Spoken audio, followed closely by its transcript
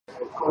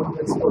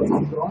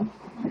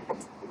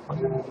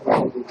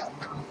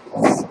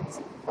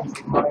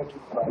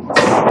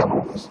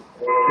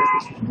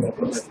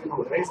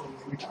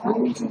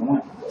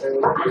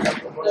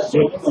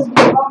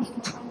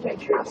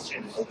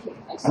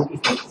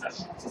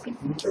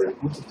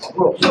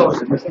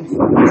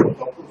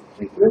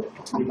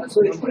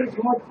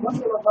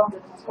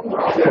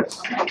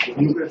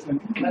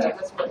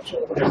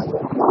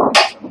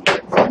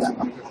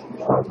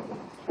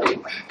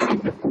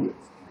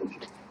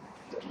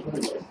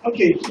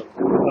Okay.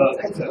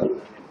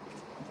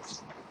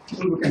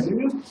 Should we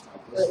continue?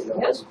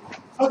 Yes.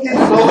 Okay,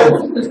 so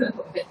let's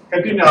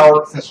continue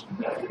our session.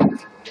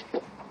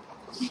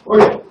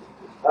 Okay.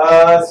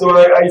 So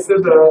I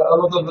said a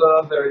lot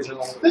of very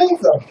general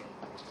things.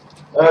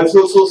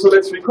 So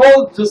let's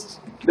recall,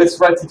 let's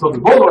write it on the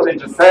board what I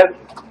just said.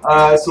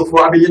 So for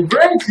abelian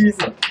varieties,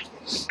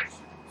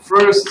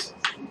 first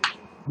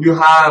you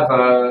have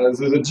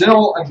the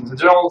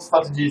general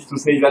strategy is to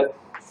say that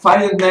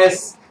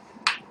finiteness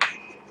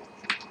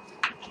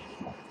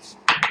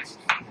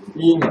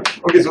in,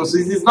 okay, so this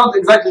is not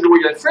exactly the way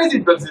I phrase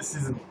it, but this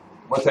is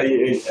what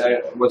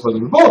what was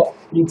on the board.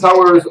 In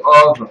towers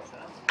of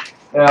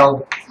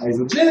L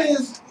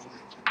isogenes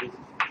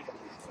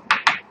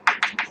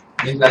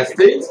in that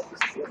state.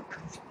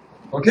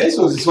 Okay,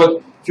 so this is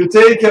what, if you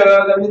take an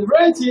abelian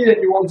variety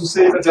and you want to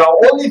say that there are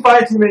only far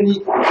too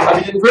many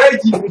abelian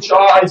varieties which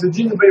are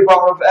isogenes by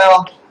power of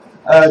L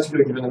to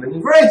the given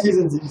abelian varieties,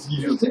 and this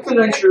gives you a tip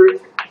conjecture.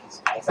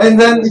 And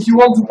then if you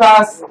want to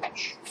pass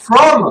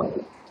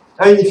from,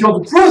 and if you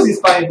want to prove this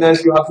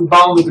finiteness, you have to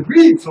bound the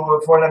degree. So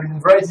for an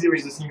abelian variety, there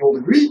is a single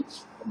degree.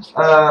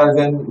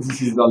 Then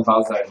this is done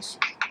par times.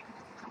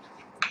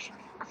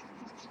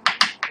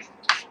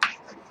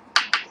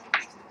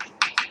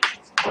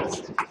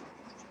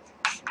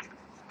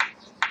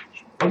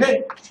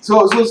 Okay,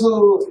 so this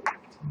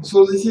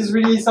is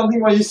really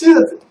something where you see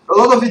that a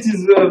lot of it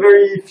is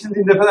very field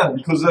independent,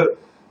 because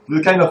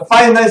the kind of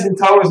finiteness in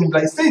towers in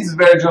blind states is a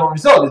very general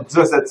result. It's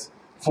just that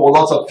for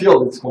lots of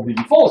fields it's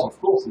completely false. Of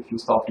course, if you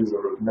start with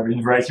an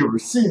abelian variety over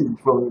C, you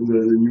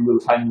will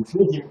find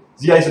infinity.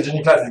 The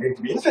isogenic class is going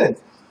to be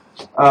infinite,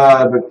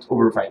 but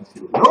over a finite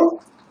field,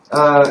 no.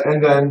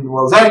 And then,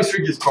 well,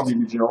 Zaring-Strick is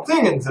completely general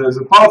thing, and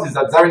the part is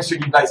that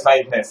Zaring-Strick implies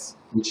finiteness,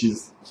 which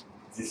is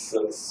this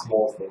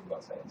small thing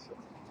about finiteness.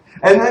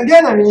 And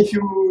again, I mean, if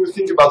you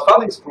think about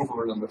Faraday proof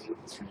over number field,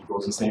 it really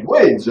goes the same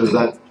way. It's just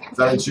that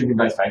Zaring-Strick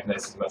implies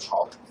finiteness is much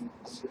harder.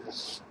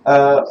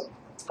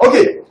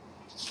 Okay,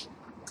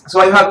 so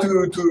I have so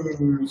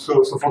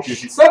for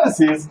QC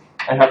surfaces,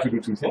 I have to do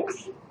two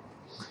things.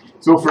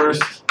 So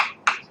first,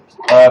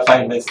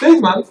 finiteness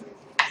statement.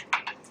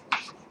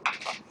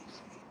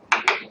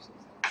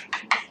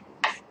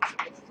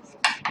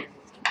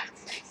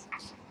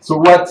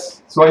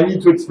 So I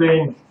need to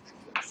explain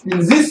in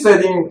this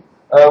setting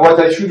what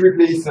I should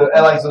replace L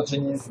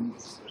isogenes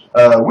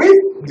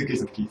with in the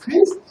case of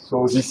K3s.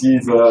 So this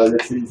is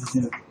let's say this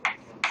is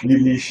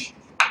Lieblich,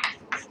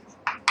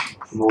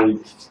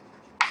 Roig,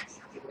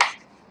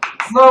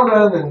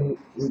 Snowden,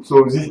 and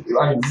so this,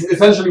 I mean, this is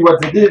essentially what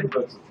they did,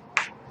 but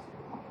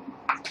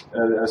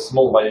a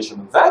small variation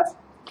of that.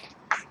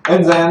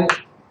 And then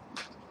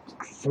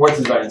what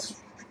is variance?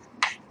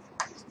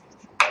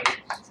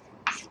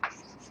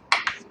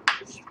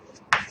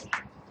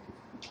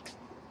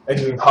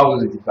 And how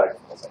does it impact?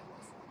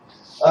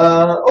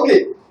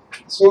 Okay,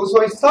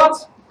 so I start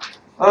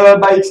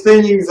by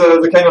explaining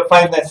the kind of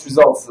finiteness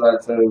results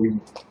that we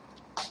need.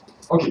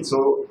 Okay,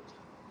 so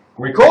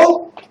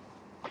recall.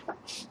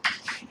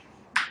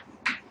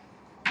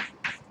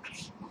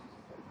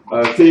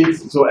 Take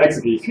so x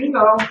okay 3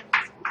 now.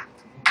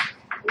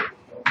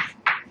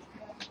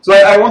 So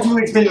I want to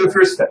explain the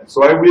first step.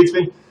 So I will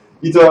explain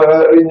it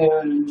in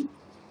a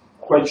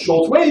quite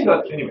short way,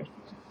 but anyway.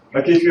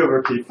 K3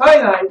 over K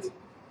finite.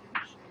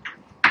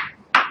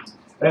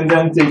 And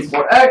then take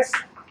for x.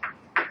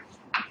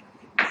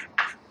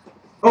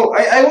 Oh,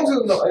 I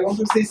want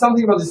to say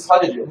something about this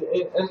strategy.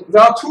 And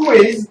there are two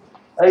ways,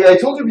 I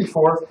told you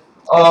before,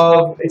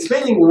 of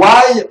explaining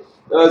why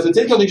the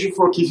tape conjecture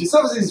for K3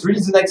 surfaces is really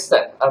the next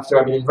step after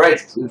abelian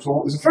varieties.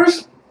 So the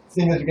first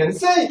thing that you can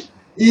say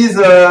is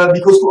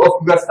because of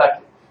Cougat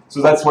stacking.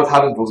 So that's what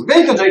happened for the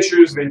Weil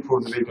conjectures. They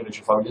prove the Weil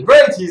conjecture for abelian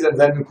varieties, and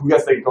then the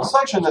Cougat stacking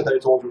construction that I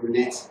told you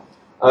relates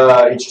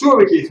H2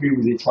 over K3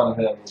 with H1 of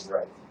an abelian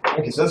variety.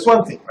 Okay, so that's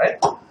one thing,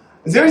 right?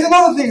 There is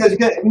another thing that you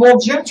can, more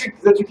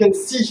geometric, that you can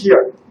see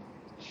here.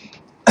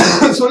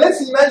 So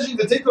let's imagine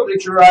the tape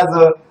conjecture as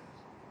a,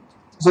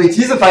 so it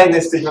is a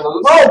finiteness statement of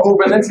the Brauer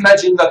group, and let's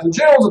imagine that in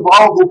general the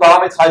Brauer group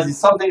parameterizes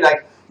something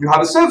like you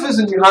have a surface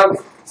and you have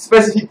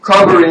specific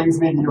coverings,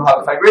 maybe you have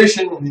a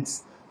fibration and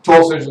it's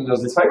torsors and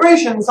there's this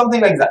fibration,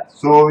 something like that.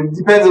 So it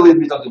depends a little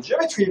bit on the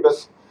geometry,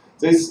 but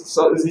there's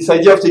this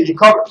idea of taking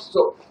covers.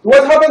 So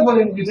what happens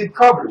when you take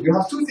covers? You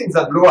have two things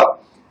that blow up.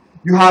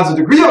 You have the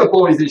degree of the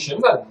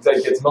polarization that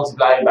gets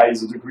multiplied by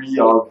the degree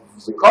of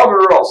the cover,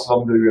 or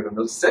some degree of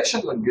another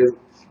section that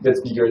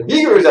gets bigger and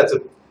bigger. That's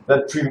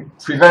that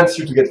prevents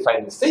you to get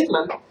finite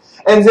statement.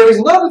 And there is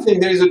another thing,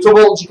 there is a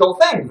topological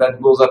thing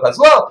that goes up as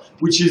well,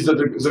 which is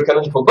the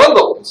canonical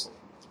bundle also.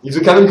 If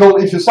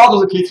you start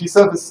with a K3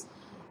 surface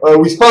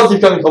with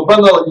positive canonical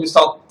bundle and you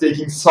start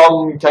taking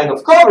some kind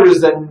of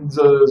covers, then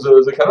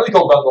the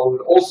canonical bundle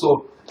will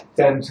also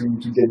tend to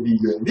get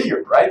bigger and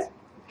bigger, right?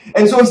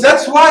 And so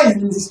that's why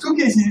in these two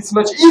cases it's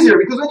much easier,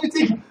 because when you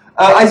take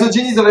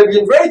isogenies of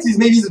abelian varieties,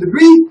 maybe the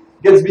degree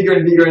gets bigger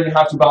and bigger and you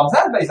have to bound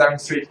that by Zarian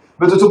straight,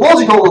 but the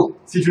topological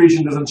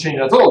situation doesn't change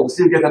at all. You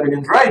still get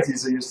abelian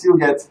varieties, so you still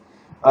get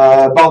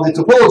bounded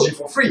topology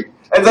for free.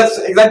 And that's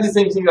exactly the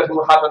same thing that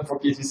will happen for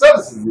K3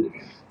 surfaces.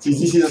 So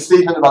this is a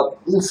statement about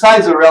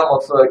inside the realm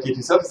of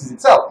K3 surfaces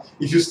itself.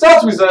 If you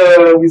start with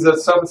a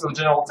surface of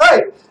general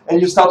type,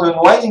 and you start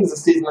unwinding the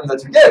statement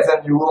that you get,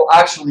 then you will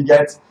actually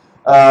get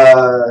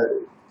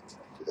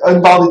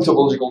unbounded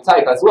topological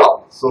type as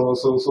well. So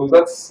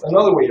that's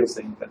another way of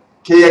saying that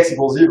Kx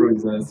equals 0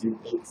 is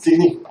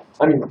significant.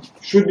 I mean,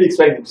 should be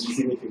expected to be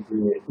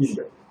significantly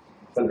easier.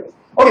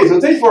 Okay, so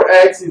take for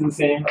x is the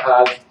same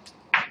as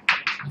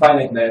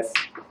finiteness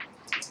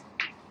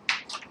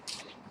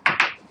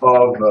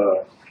of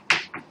the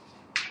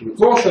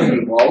torsion in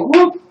the power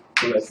group.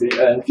 So let's say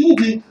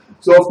infinity.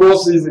 So of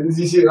course this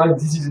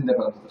is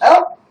independent of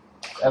L.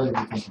 L is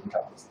equal to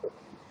the.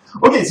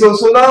 Okay, so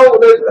now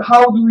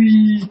how do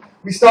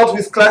we start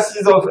with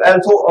classes of L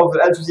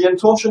to the n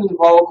torsion in the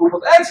power group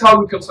of X? How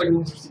do we construct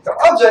an intersector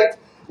object?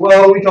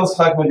 Well, we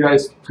construct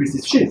modularized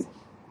twisted sheaves.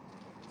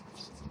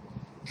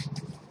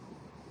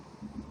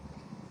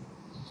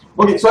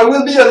 Okay, so I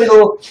will be a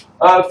little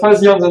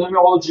fuzzy on the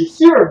numerology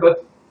here,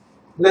 but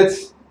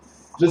let's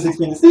just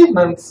explain the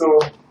statement. So,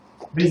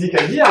 basic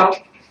idea.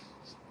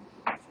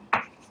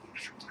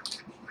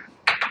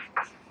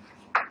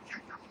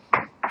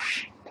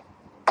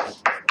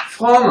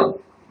 From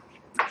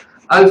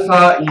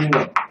alpha in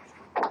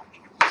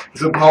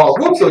the power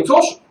group, so a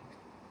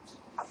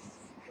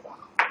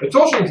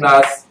torsion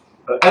class,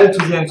 L to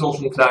the n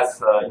torsion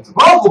class in the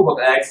power group of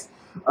X,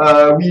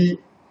 we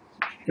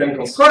can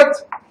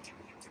construct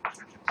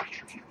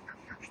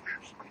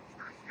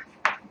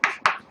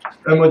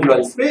a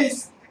moduli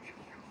space.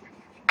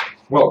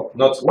 Well,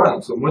 not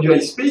one, so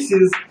moduli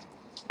spaces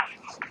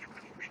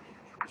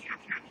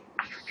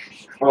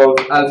of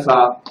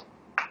alpha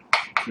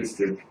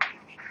twisted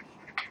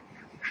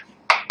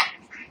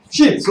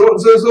sheaves. So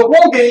the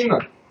whole game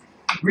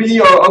really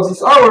of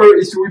this hour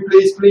is to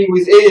replace playing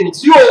with A and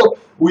its dual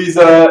with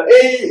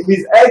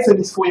X and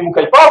its Fourier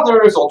Mukai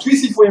partners, or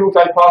twisted Fourier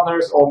Mukai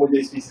partners, or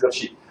moduli spaces of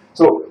sheaves.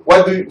 So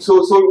what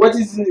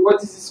is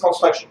this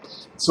construction?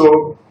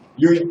 So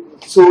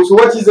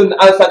what is an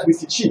alpha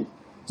twisted sheaf?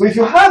 So if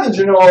you have in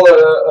general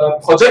a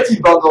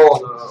projective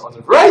bundle on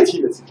a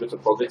variety, let's say just a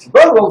projective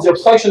bundle, the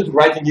abstraction to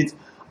writing it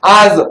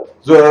as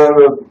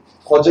the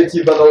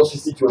projective bundle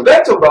twisted to a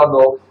vector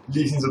bundle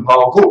lives in the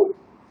power group.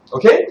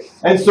 Okay?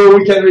 And so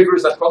we can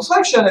reverse that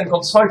construction and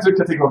construct the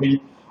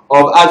category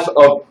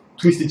of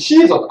twisted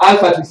sheaves, of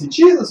alpha twisted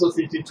sheaves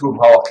associated to a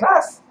power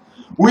class,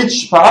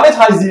 which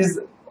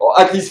parameterizes, or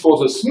at least for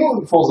the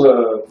smooth, for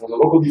the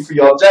locally free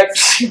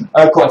objects,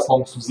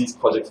 correspond to this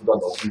projective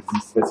bundle with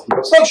this specific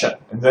abstraction.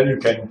 And then you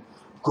can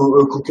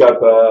cook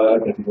up a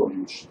category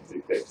which is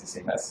exactly the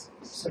same as.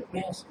 So,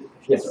 may I ask you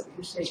a question? Yes.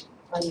 You say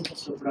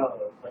finiteness of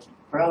Brouwer, but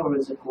Brouwer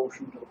is a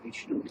quotient of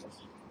H2,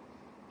 yes?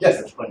 Yes.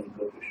 Corresponding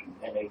coefficient,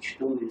 and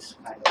H2 is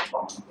kind of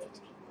bounded,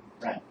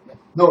 right?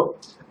 No,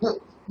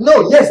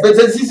 yes, but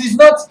this is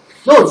not,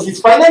 no, this is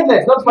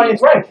finiteness, not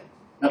finite rank.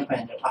 Not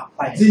finite,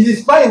 finite. This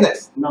is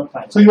finiteness. Not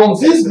finite. So you want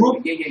this group,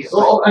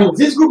 I mean,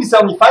 this group is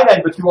certainly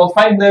finite, but you want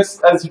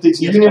finiteness as you take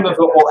the union of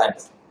the whole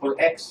X. For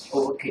X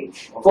over K.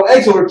 For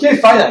X over K,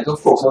 finite,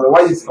 of course,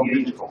 otherwise it's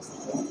completely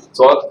false.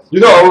 So, you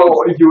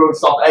know, if you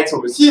start X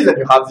over C, then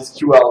you have this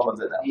QL on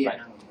the left.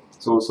 Yeah.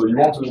 So you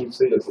want to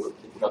say that over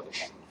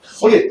K.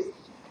 Okay,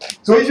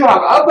 so if you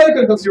have alpha, you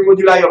can consider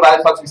moduli of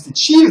alpha twisted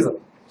sheaves,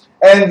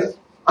 and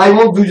I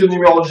won't do the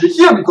numerology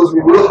here because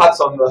we will have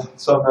some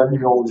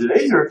numerology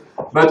later.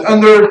 But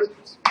under,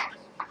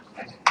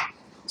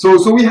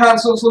 so we have,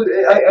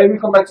 I will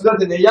come back to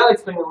that. And Eyal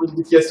explained a little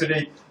bit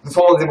yesterday the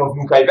formalism of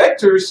Mukai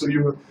vectors. So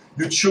you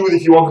choose,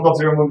 if you want to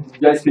consider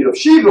moduli space of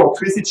sheaves or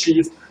twisted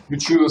sheaves, you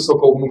choose a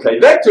so-called Mukai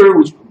vector,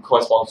 which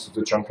corresponds to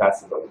the chunk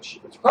classes of the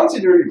sheaf that you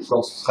consider.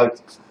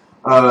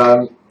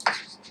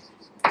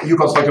 You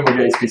construct a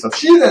moduli space of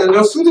sheaves, and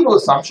under suitable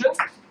assumptions,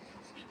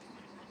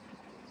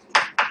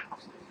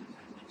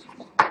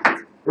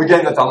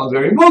 again, that are not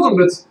very important,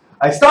 but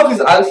I start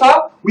with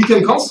alpha. We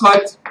can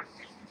construct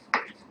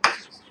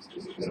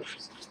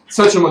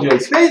such a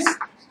moduli space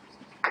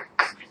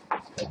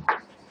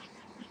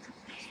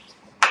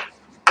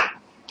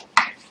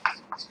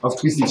of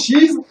twisted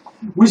sheaves,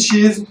 which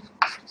is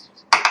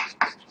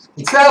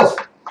itself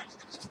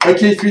a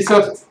K3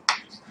 surface.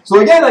 So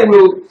again, I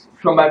will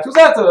come back to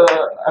that.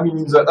 I mean,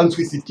 in the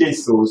untwisted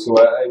case, so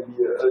I'll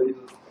be a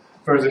little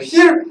further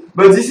here.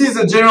 But this is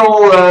a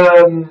general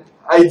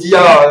idea,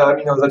 I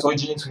mean, that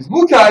originates with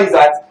Mukai, is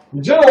that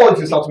in general, if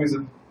you start with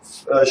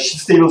a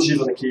stable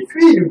sheaves on a K3,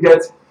 you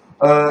get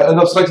an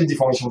obstructive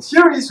deformation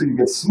theory, so you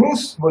get smooth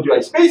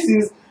moduli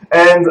spaces,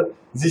 and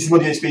these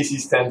moduli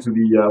spaces tend to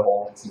be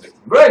more symplectic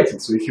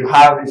variated. So if you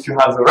have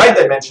the right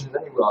dimension,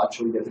 then you will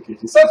actually get a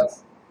K3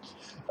 surface.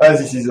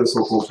 This is a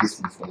so-called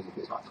twisting from the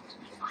paper.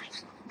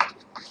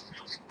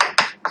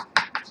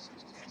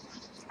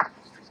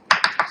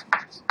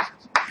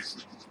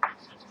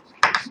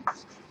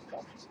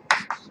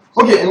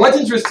 Okay, and what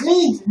interests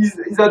me is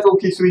that,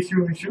 okay, so if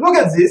you look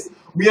at this,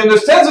 we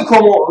understand the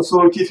common, so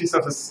K3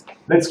 surface,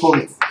 let's call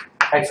it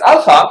X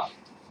alpha.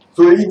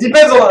 So it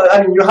depends on,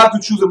 I mean, you have to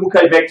choose a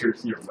Mukai vector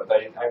here, but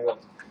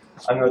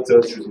I'm not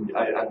choosing,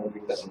 I'm not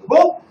doing that on the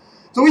board.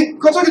 So we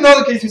construct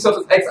another K3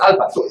 surface X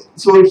alpha.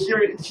 So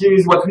here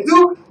is what we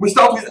do. We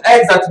start with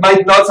X that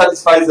might not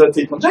satisfy the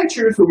Tate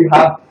conjecture, so we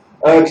have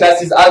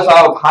classes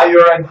alpha of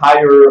higher and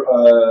higher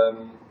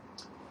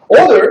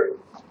order.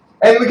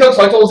 And we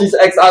construct all these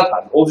X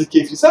alpha, all these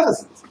K3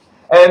 surfaces.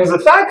 And the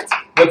fact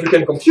that we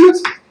can compute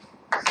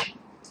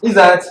is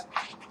that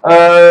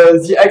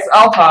the X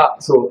alpha,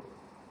 so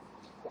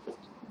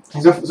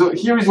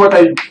here is what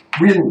I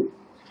really need.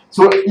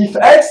 So if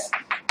X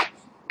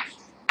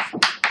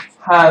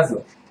has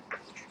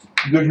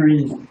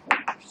degree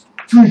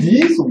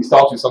 2D, so we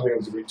start with something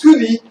of degree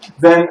 2D,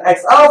 then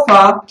X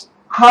alpha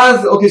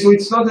has, okay, so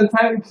it's not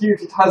entirely clear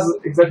if it has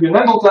exactly an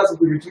angle class of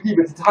degree 2D,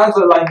 but it has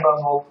a line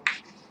normal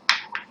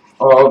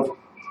of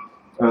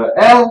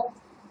L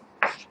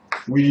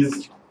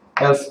with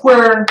L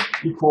squared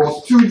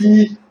equals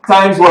 2D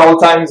times, well,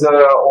 times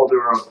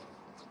order of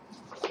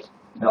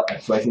L.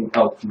 So I think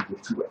L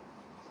equals 2L.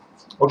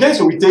 Okay,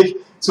 so we take,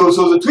 so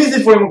the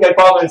twisted Fourier Mukai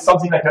pattern is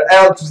something like an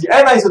L to the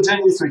n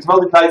isogeny, so it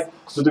multiplies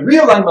the degree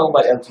of alignment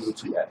by L to the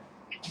 2n.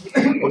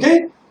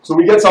 Okay, so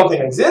we get something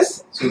like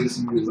this, so this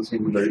will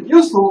be very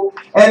useful.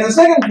 And the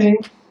second thing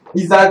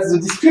is that the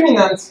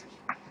discriminant,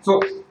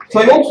 so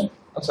I want to,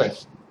 I'm sorry.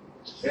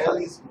 L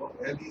is L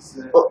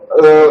to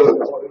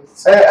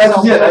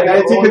the n.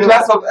 I take a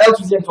class of L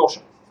to the n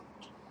torsion.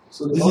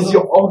 So this is the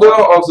order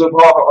of the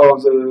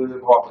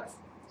Brauer class.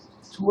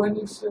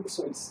 2n you said,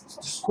 so it's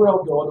the square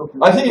of the order.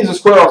 I think it's the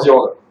square of the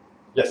order.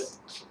 Yes.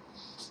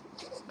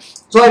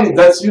 So I mean,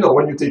 that's, you know,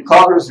 when you take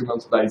covers, you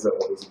multiply the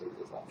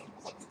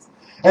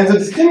and the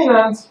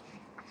discriminant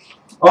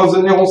of the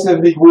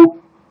Néron-Sévry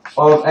group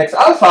of X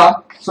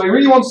alpha. So I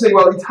really want to say,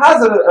 well, it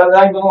has a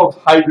line of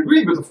high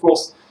degree, but of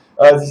course,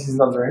 this is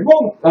not very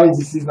important. I mean,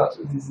 this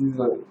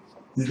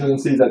doesn't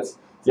say that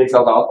the X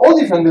alpha are all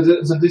different. But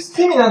the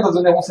discriminant of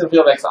the Néron-Sévry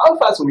of X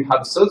alpha, so we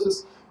have a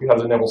surface, we have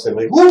the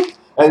Néron-Sévry group,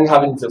 and we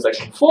have an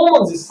intersection form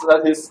on this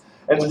lattice,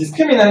 and the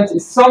discriminant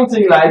is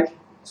something like,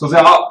 so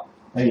there are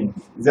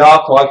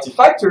corrective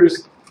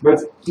factors, but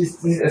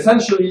this is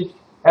essentially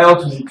L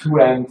to the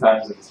 2n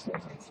times the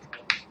discriminant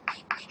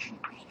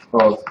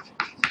of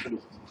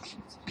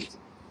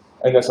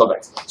NS of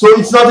X. So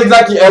it's not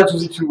exactly L to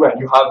the 2n.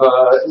 You have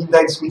an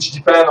index which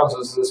depend on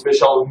the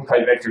special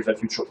Mukai vectors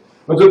that you chose.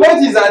 But the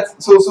point is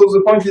that, so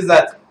the point is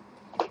that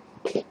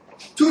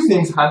two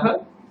things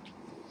happen.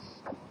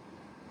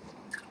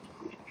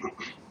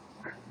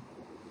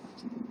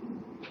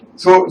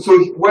 So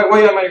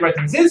why am I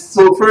writing this?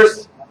 So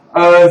first,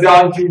 there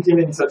are infinitely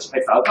many such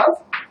X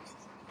alphas.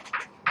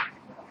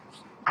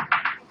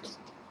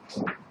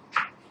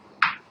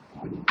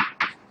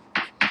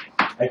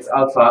 X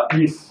alpha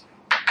if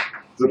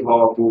the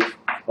power group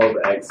of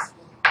X,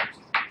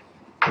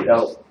 the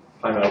L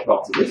primary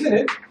part is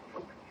infinite.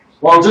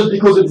 Well, just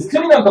because the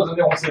discriminant of the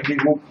Néron-Sévry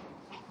group,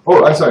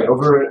 oh, I'm sorry,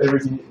 over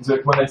everything,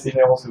 when I say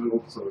Néron-Sévry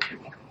group, so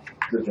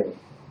the German.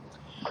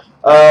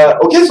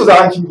 Okay, so there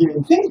are infinitely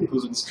many things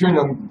because the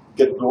discriminant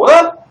get blown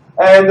up,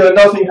 and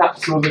nothing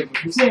happens. So the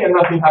thing and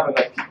nothing happens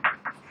at P.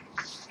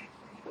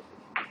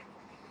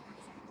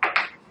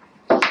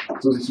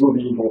 So this will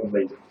be important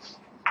later.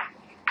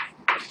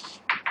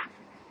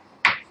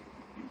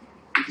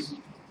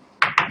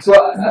 So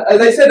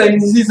as I said, I mean,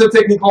 this is a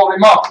technical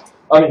remark.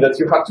 I mean that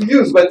you have to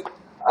use, but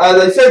as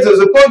I said,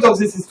 the point of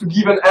this is to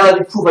give an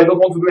analytic proof. I don't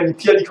want to do any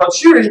periodic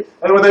theory,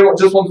 and what I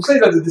just want to say is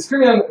that the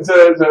discriminant,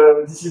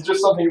 this is just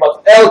something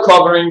about L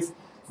coverings.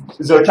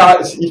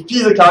 If P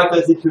is a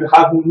characteristic, you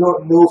have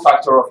no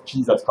factor of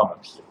P that come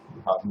up here.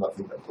 You have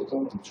nothing that goes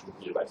on, which would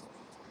be a bad.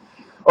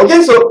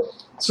 Okay,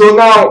 so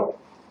now,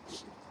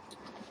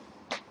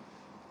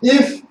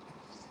 if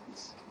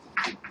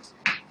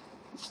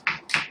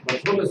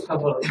but what is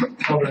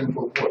covering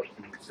for what?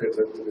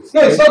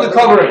 No, it's not the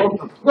covering.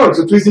 No, it's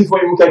a twisting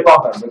Fourier Mukai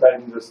pattern, but I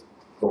mean just.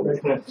 I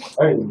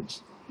mean,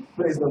 it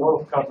plays the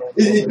role of covering.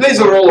 It plays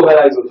the role of an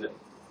isogen.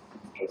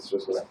 That's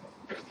just what I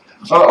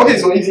meant. Okay,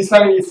 so if this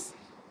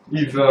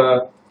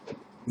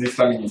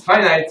family is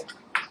finite,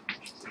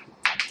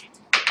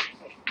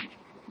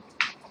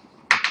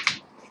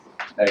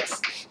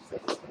 X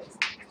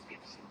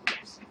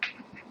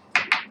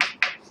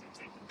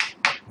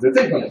the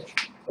Tate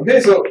conjecture. Okay,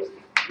 so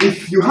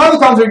if you have a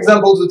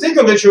counterexample to the Tate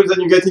conjecture,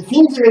 then you get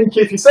infinitely many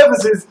K3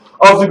 surfaces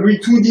of degree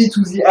 2D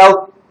to the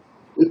L,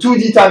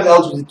 2D times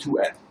L to the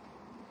 2n.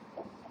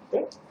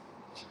 Okay?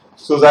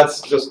 So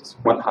that's just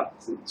what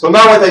happens. So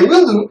now what I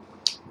will do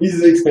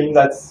is explain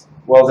that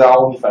well, there are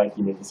only finitely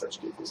many such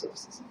K3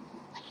 surfaces.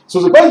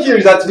 So the point here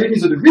is that really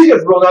the degree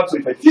gets blown up, so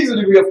if I fix the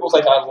degree, of course, I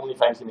have only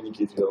finitely many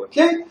K3 over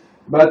K,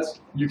 but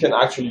you can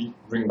actually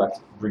bring down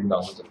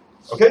the degree.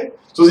 Okay?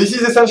 So this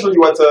is essentially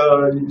what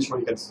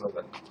Liebig-Schmollikan is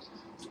about.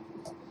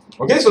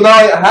 Okay, so now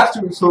I have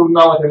to, so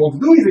now what I want to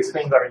do is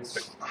explain variance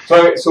space.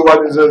 So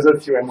what the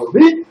theorem will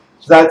be,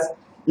 that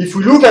if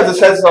we look at the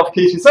sets of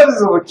K3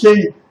 surfaces over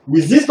K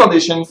with these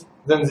conditions,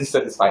 then this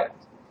set is finite.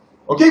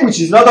 Okay, which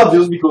is not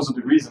obvious because the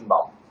degree isn't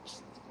bound.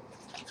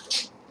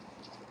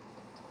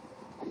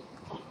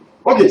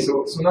 Okay,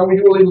 so now we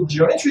do a little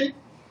geometry.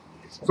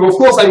 So of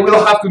course I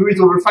will have to do it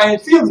over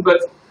finite fields, but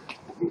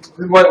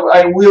what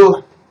I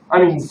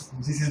mean,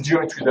 this is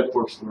geometry that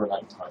works over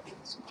finite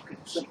fields. Okay,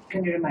 so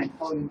can you remind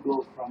how you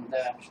go from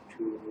that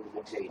to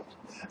the Tate?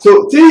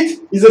 So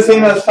Tate is the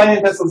same as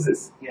finiteness of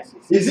this. Yes,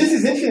 yes. If this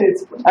is infinite,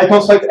 I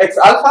construct x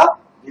alpha.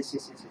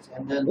 Yes.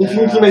 And then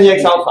infinitely many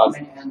x alphas.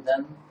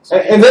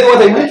 And then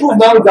what I will prove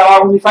now is there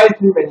are only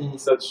finitely many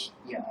such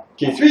yeah.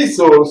 K3,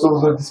 so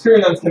the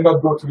discriminant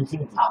cannot go to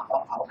infinity.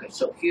 Okay,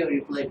 so here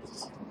you play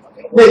this.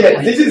 Okay.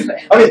 Yeah, this is,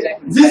 I mean,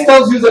 this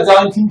tells you that there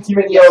are infinitely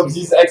many of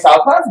these x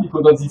alphas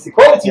because of this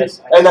equality,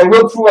 yes, and I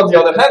will prove on the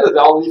other hand that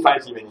there are only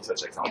finitely many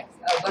such x alphas.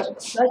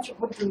 But such,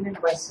 what do you mean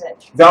by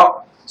such? There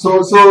are,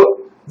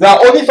 so there are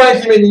only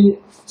finitely many,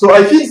 so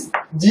I fix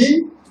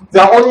D,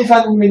 there are only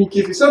finitely many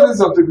K3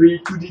 surfaces of degree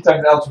 2D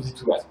times L to D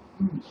to N.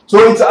 So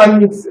it's, I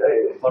mean, it's,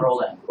 for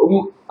all n.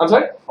 I'm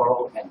sorry? For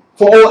all n.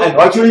 For all n.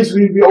 Actually, it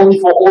will be only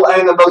for all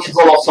n a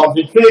multiple of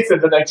something fixed,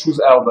 and then I choose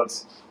L,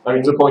 but I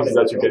mean, the point is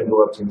that you can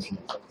go up to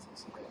infinity.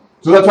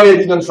 So that's why I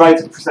didn't write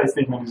the precise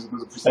statement, because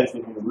the precise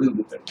statement is a little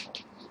bit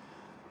technical.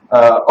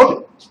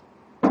 Okay.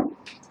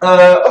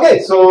 Okay,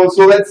 so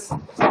let's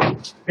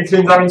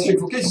explain variance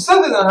strict for K3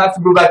 surfaces, and I have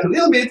to go back a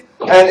little bit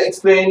and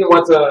explain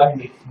what,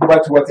 go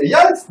back to what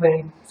Eyal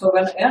explained. So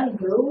when n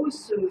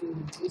grows,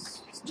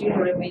 this still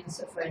remains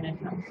a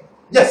finite number.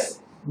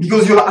 Yes,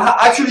 because you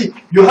actually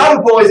you have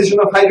a polarization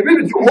of high degree,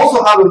 but you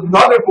also have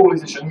another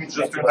polarization which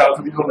just turns out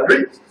to be low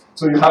degree.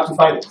 So you have to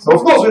find it. So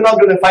of course we're not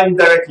going to find it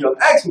directly on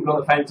X. We're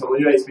going to find it on the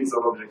Lie space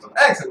of objects on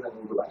X, and then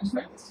we'll go back to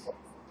find this.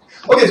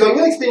 Okay, so I'm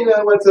going to explain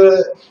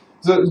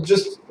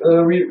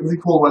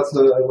recall what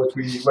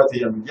Eyal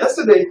did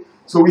yesterday.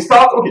 So we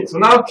start. Okay, so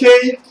now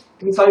K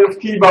inside of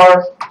K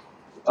bar,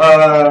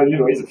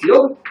 is a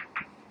field.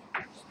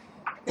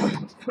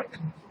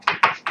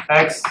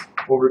 X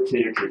over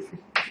K or K3.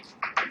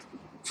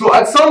 So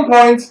at some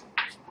point,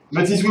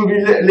 but this will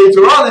be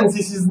later on, and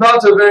this is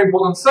not a very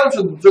important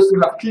assumption, just to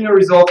have cleaner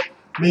result,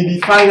 maybe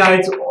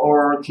finite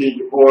or K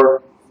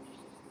equals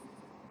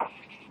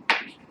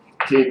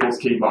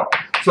K bar.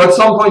 So at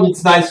some point,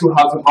 it's nice to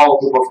have the power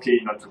group of K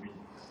not to be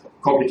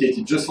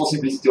complicated, just for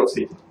simplicity of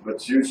statement.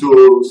 But so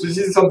this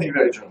is something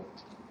very general.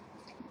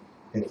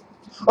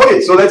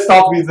 Okay, so let's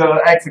start with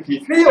X and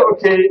K3 over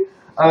K.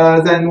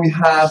 Then we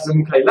have the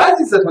nuclei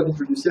lattice that was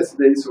introduced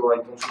yesterday, so I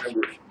don't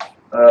remember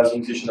the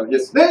notation of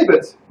yesterday,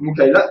 but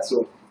nuclei lattice.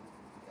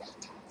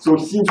 So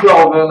since we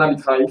are over an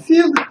arbitrary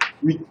field,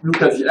 we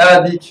look at the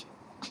Arabic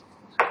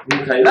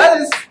nuclei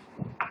lattice,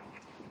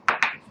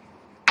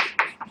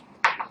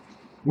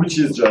 which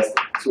is just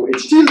so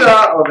H tilde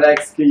of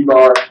X K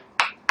bar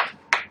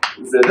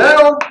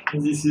ZL,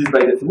 and this is by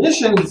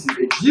definition, this is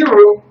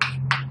H0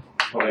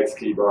 of X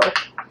K bar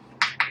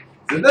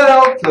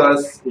ZL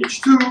plus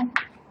H2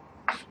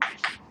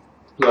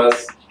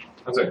 plus,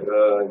 I'm sorry,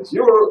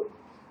 0,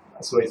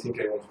 so I think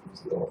I want to put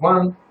 0 of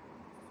 1.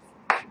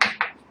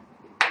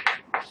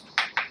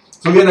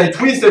 So again, I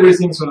twist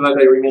everything so that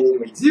I remain in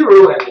weight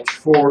 0 and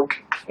H4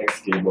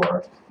 xk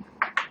bar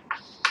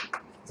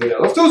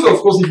ZL of 2. So of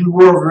course, if we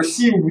were over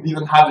C, we would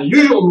even have the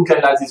usual nuclei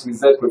lattice with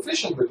Z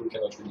coefficient, but we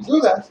cannot really do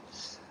that.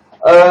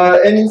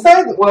 And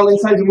inside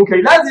the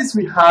nuclei lattice,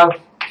 we have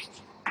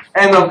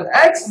n of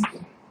x.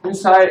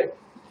 Inside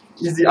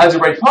is the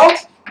algebraic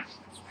part.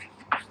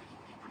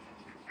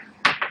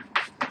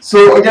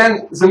 So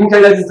again, the nuclei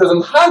lattice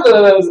doesn't have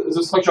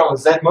the structure of a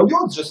Z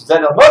module, it's just Z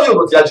module,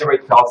 but the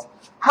algebraic part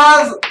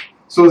has.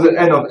 So the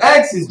n of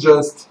x is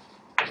just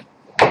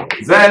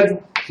Z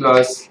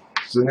plus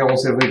the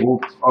Néron-Serré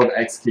group of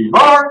xk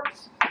bar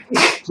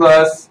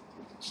plus,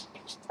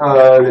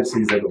 let's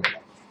say Z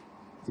omega.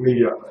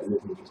 Maybe let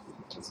me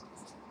just put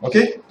it.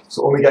 Okay?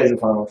 So omega is a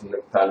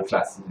fundamental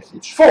class in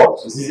H4.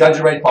 So this is the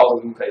algebraic part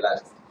of the nuclei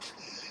lattice.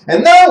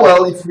 And now,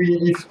 well, if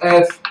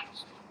F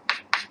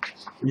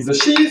is a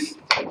sheaf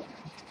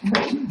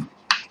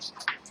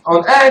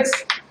on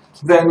X,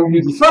 then we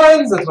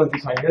define, that was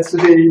defined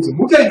yesterday, the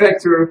nuclei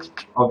vector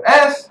of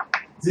F.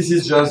 This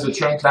is just the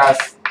chunk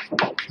class,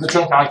 the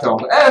chunk character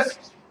of F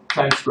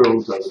times square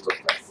root of the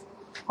top class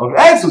of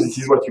X. So this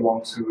is what you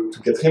want to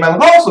get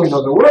Riemann-Roch. So in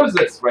other words,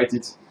 let's write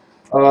it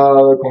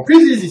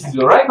concretely. This is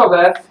the rank of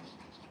F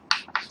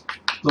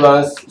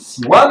plus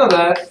C1 of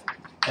F.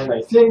 And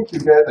I think you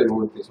get, I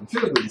will get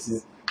confused, but this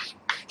is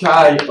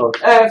chi of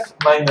F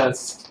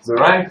minus the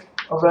rank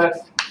of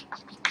F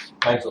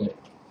times omega.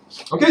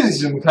 Okay, this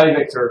is the nuclei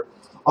vector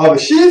of a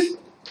sheaf.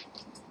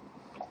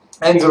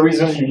 And the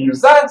reason you use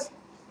that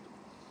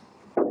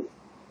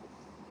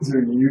the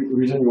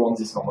reason you want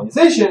this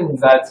normalization is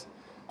that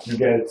you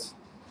get,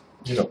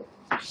 you know,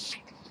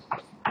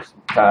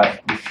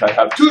 if I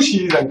have two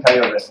sheaves and chi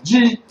of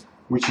Fg,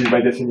 which is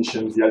by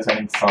definition the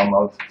alternate sum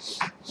of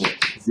the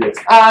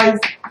xi's,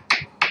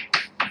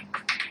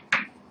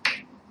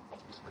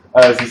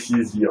 this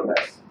is v of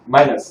f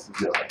minus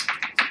v of f.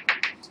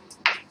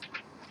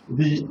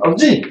 V of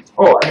g.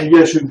 Oh, maybe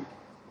I should.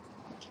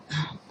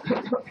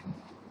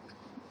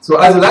 So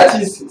as a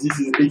lattice, this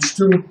is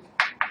H2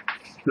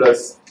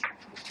 plus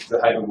the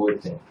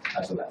hyperbolic thing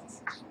as a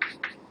lattice.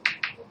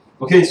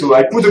 Okay, so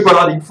I put the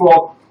quadratic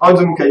form on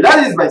the Mukai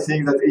lattice by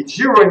saying that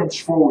H0 and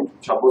H4,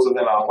 which are both of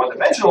them are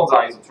one-dimensional,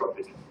 are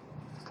isotropic.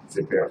 It's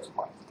a pair to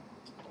one.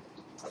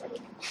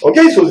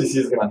 Okay, so this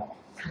is gonna.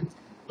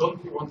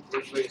 Don't you want to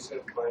replace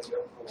F by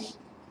F4?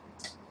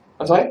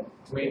 I'm sorry?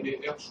 Maybe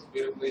F should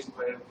be replaced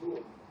by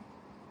F2.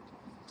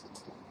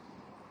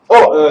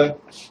 Oh,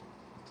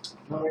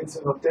 no, it's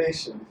a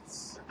notation.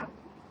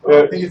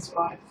 I think it's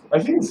fine. I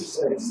think it's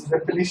the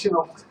definition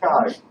of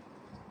chi.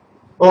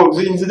 Oh,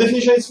 in the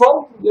definition it's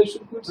wrong? Yeah,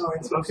 No,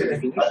 it's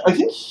okay. I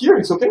think here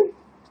it's okay.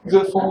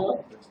 The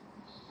formula.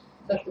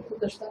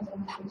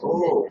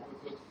 Oh.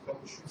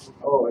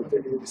 Oh, I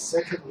think the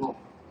second one.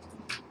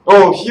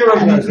 Oh, here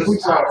I need to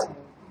put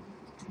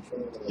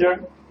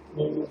here.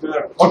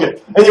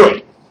 Okay.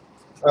 Anyway.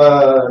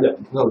 Yeah.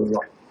 No, you're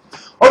right.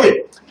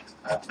 Okay.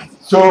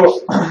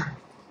 So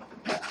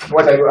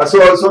what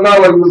so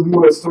now I will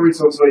do a story.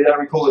 So I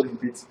recall a little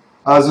bit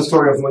the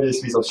story of moduli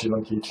space of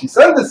Shilon K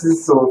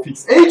synthesis. So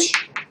fix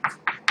H,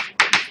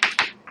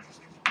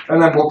 an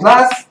number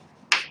class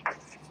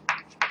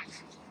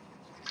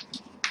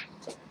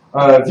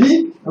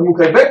V, a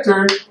Mukai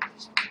vector,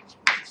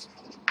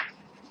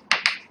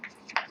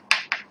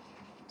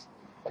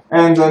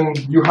 and then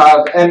you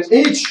have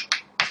MH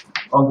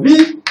on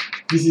V.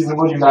 This is the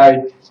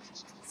moduli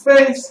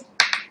space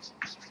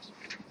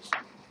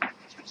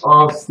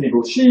of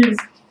stable sheaves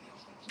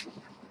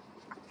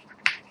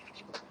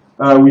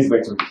with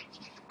vector V.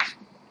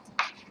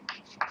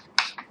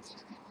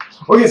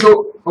 Okay,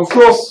 so of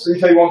course,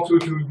 if I want to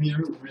be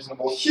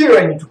reasonable here,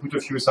 I need to put a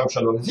few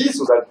assumptions on V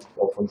so that,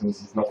 well, for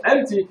instance, it's not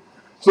empty.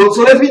 So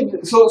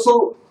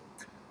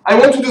I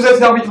want to do that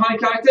with arbitrary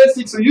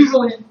characteristics. So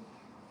usually,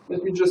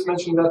 let me just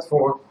mention that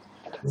for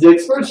the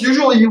experts.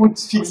 Usually, you would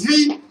fix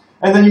V,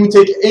 and then you would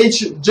take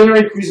H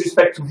generic with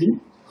respect to V.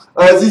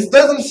 This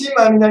doesn't seem,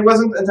 I mean, I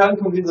wasn't entirely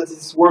convinced that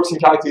this works in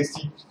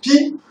characteristic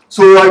P,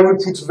 so I would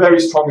put very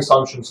strong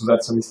assumptions so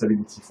that some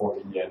instability for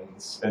V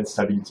and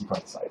stability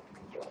coincide.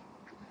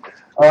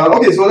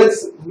 Okay, so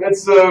let's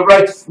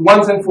write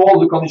once and for all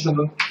the conditions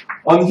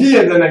on V,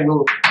 and then I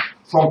will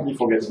promptly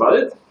forget about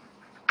it.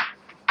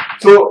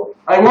 So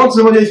I want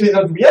the moduli space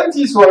not to be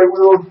empty, so I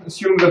will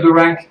assume that the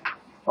rank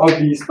of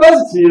V is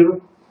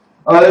positive.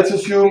 Let's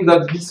assume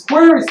that V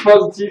square is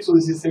positive, so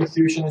this is the same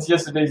distribution as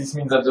yesterday. This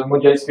means that the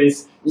moduli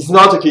space is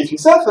not a K3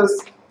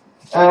 surface.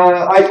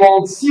 I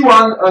want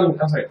C1,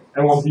 I'm sorry,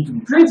 I want V to be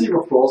primitive,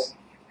 of course.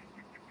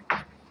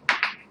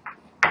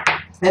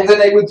 And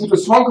then I will put a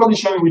strong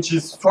condition which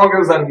is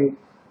stronger than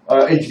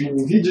H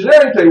being V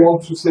generic. I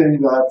want to say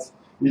that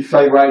if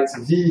I write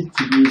V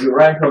to be the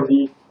rank of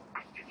V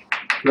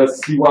plus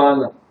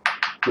C1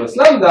 plus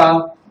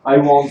lambda, I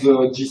want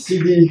the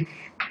GCD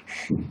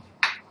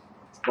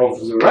of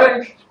the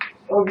rank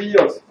of V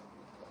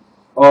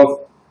of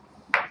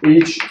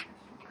H,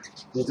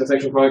 the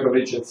intersection product of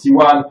H and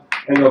C1,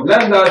 and of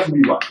lambda to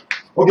be 1.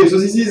 Okay, so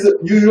this is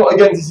usual.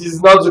 Again, this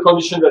is not the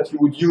condition that you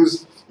would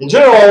use in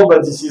general,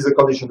 but this is a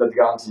condition that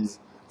guarantees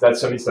that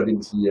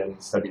semi-stability and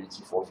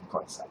stability for V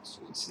coincide. So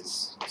this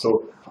is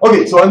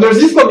okay. So under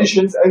these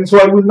conditions, and so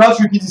I will not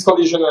repeat this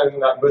condition,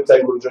 but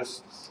I will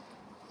just.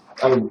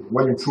 I mean,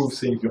 when you prove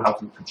things, you have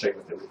to check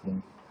that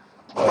everything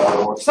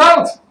works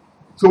out.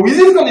 So with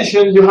this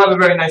condition, you have a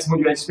very nice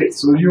moduli space.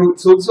 So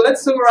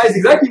let's summarize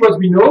exactly what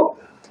we know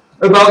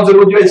about the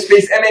moduli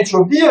space MH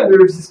of V under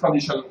this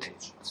condition of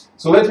H.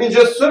 So let me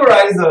just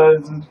summarize.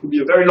 It will be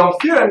a very long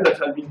theorem that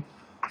has been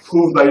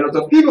proved by a lot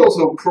of people.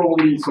 So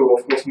probably, of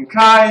course,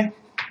 Mukai,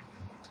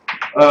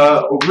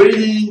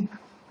 O'Grady,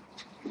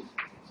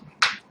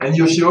 and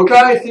Yoshioka,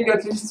 I think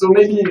at least. So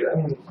maybe, I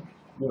mean,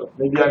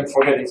 maybe I'm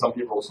forgetting some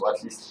people. So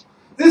at least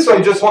this. So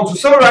I just want to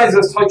summarize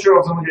the structure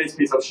of the moduli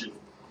space of sheaf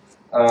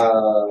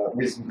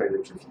with Mukai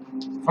vector.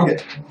 Okay.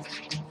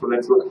 So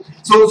let's go.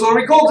 So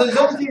recall that the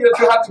only thing that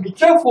you have to be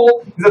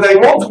careful is that I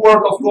want to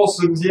work, of course,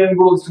 the end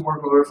goal is to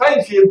work over a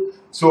finite field,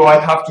 so I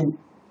have to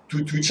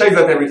check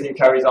that everything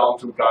carries on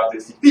to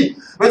characteristic P.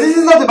 But this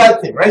is not a bad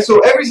thing, right? So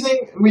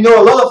everything, we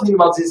know a lot of things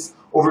about this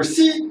over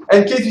C,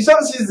 and K3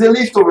 surfaces, they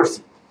lift over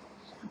C.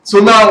 So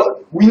now,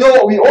 we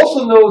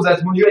also know that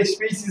moduli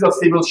spaces of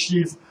stable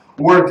sheaves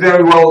work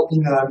very well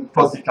in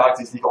positive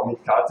characteristic or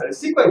mid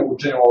characteristic by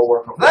general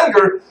work of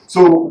Langer.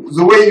 So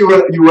the way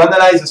you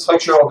analyze the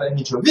structure of an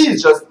image of V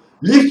is just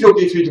lift your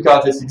K3 to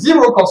characteristic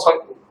 0,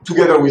 construct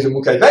together with a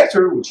Mukai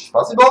vector, which is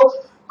possible,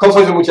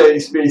 construct the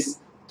Mukai space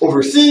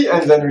over C,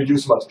 and then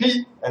reduce mod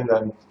P, and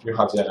then you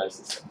have the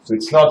analysis. So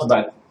it's not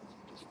bad.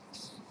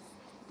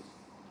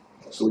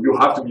 So you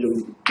have to be a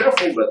little bit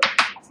careful, but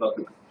it's not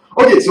good.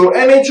 Okay, so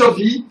MH of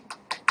V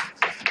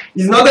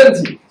is not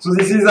empty. So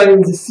this is, I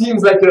mean, this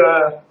seems like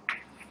a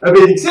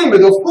basic thing,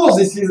 but of course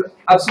this is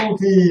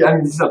absolutely, I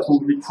mean, this is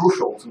absolutely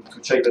crucial to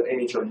check that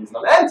MH of V is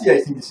not empty. I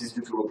think this is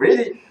due to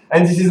O'Grady,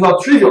 and this is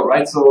not trivial,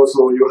 right? So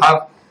you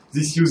have,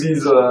 this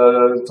uses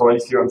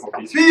Torelli's theorem for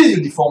K3s,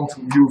 you deform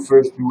to U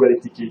first U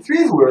elliptic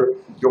K3s, where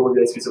your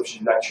moduli space of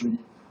sheet is actually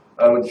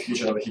a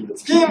modification of a Hilbert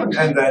scheme,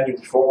 and then you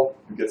deform,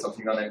 you get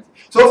something non-empty.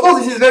 So of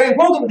course this is very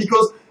important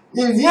because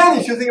in the end,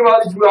 if you think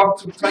about it, we are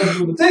trying to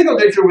do the take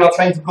conjecture, we are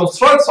trying to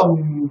construct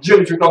some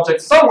geometric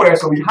object somewhere,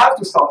 so we have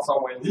to start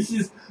somewhere. This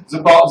is the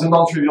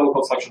non-trivial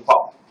construction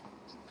part.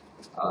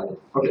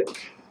 Okay, so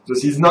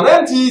this is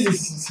non-empty,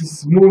 this is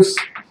smooth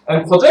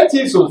and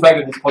projective, so the fact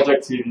that this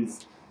projective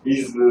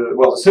is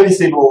well, the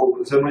semi-stable,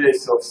 the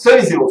modulus of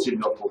semi-stable sheet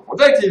is of course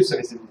projective,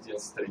 semi-stability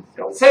and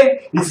stability are the same.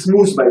 It's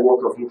smooth by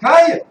work of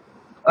Mukai.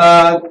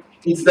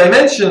 Its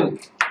dimension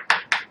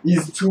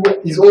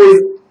is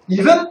always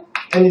even,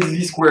 and it's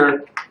V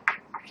squared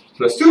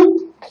plus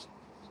 2.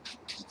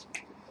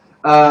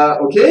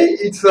 Okay,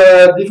 it's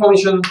a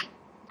deformation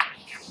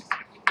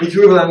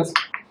equivalent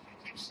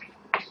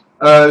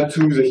to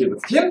the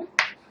Hilbert scheme.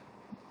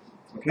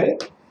 Okay,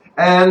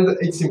 and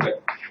it's simplex.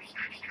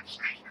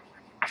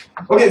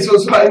 Okay, so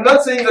I'm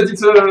not saying that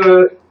it's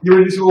a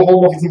irreducible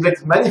homomorphic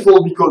simplex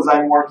manifold because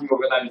I'm working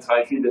over an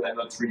arbitrary field and I'm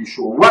not really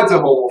sure what a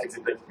homomorphic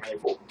simplex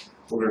manifold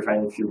over a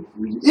finite field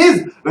really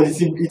is, but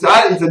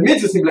it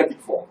admits a symplectic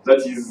form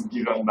that is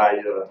given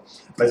by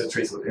the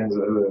trace of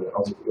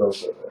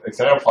the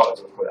external product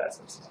of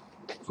coordinates.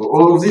 So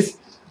all of this,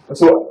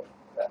 so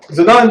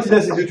the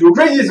non-emptiness is due to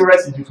O'Grady, the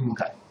rest is due to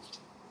Mukai.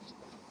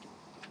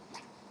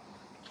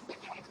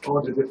 Or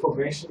the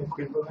deformation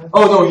equivalent?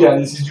 Oh no, yeah,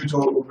 this is due to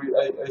O'Grady.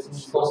 I think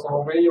it's also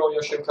O'Grady or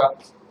Yoshioka.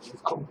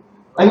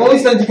 I'm only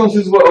slightly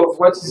confused of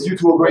what is due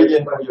to O'Grady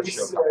and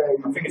Yoshioka.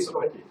 I think it's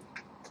O'Grady.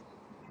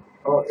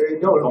 No,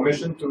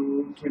 deformation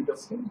to Hilbert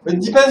scheme. But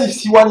it depends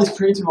if C1 is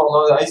primitive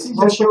or not. I think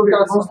Most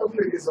Yoshioka of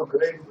it is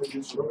O'Grady, but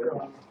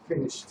Yoshioka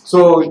finished.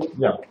 So,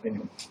 yeah.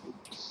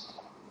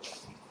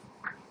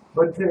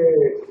 But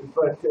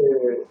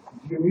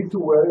you need to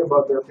worry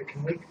about the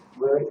technique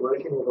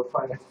working with a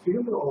finite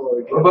field, or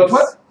About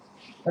what?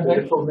 The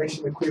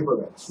deformation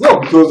equivalence. No,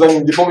 because I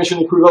mean, deformation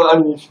equivalent, I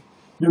mean, if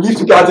you leave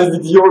to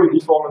characteristic 0, you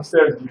deform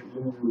upstairs,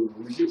 you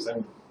reduce, I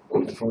mean,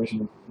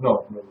 deformation,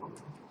 no.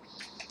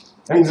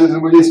 I mean, the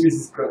moduli space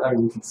is, I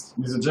mean, if it's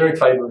with a generic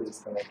fiber, it's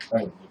connected. I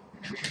mean,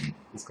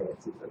 it's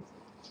connected.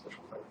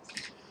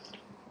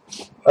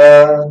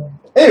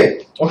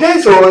 Anyway,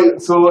 okay,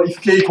 so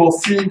if K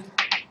equals C,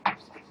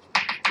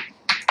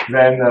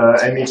 then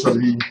MH of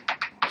V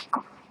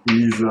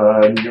is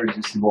an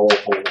irreducible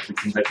homomorphic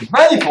symplectic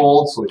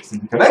manifold, so it's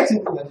simply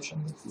connected.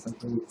 This is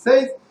something it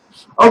says.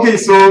 Okay,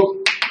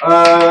 so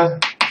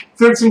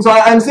third thing, so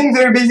I'm saying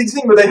very basic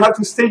thing, but I have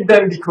to state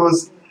them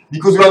because we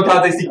have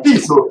characteristic P.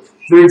 So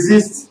there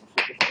exists.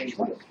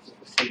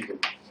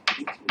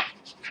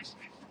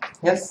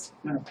 Yes.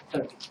 No,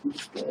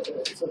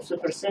 so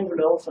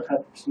supersingular also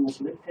have smooth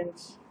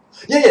lictins.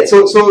 Yeah.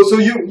 So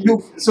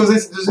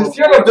this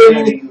theorem of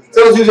Bertini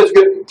tells you that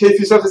you get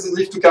K3 surfaces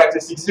lift to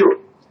characteristic 0.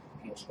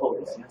 Yes,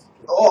 always.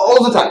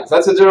 All the time.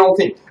 That's a general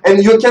thing.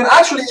 And you can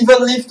actually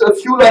even lift a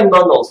few line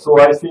bundles. So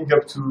I think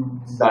up to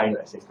 9,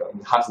 I think,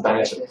 half the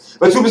dimension.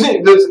 But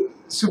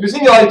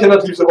supersingular, you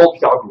cannot lift the whole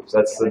Picard group.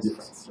 That's the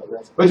difference.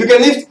 But you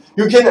can lift,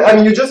 I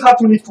mean, you just have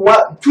to lift 2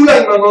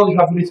 line bundles, you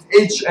have to lift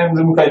H and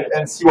the Mukai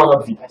and C1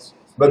 of V.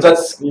 But there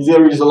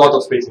is a lot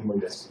of space in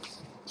modulus.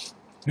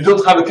 You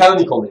don't have a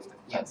canonical lift.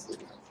 Yes.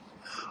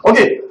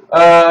 Okay,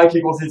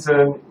 because it's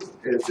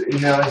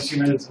in a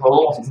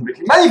homomorphic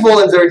symplectic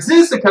manifold, and there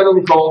exists a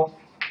canonical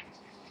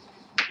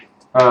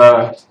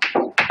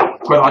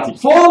quadratic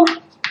form.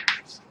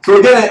 So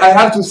again, I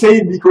have to say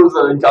it because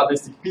in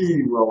characteristic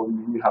P, well,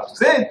 we have to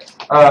say it.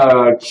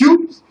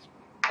 Q,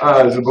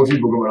 the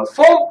Bovie-Bogomolov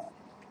form.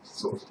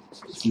 So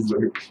this is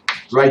the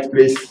right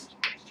place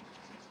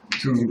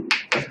to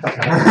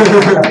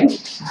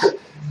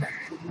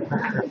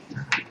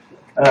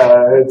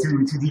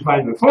to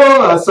define the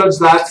form such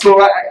that. So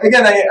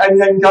again, I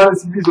mean, in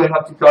characteristic P, so I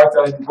have to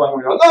characterize it one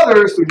way or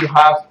another. So you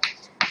have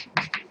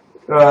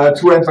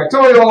 2n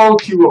factorial,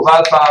 Q of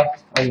alpha,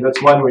 and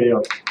that's one way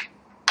of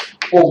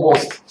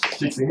almost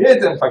fixing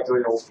it, and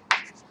factorial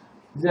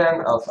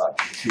then alpha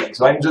Qn.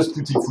 So I'm just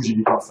putting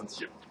Fujigi constant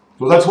here.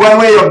 So that's one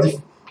way of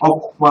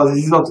well,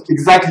 this is not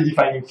exactly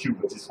defining Q,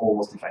 but it's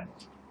almost defining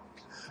Q.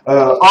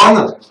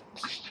 On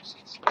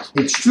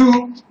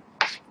H2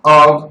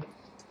 of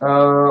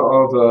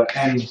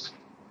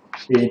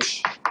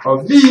MH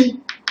of V,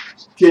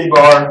 K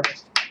bar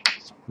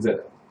Z.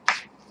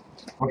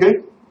 Okay?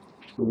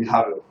 So we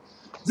have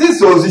this.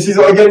 So this is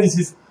again this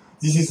is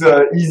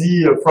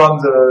easy from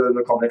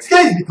the complex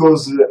case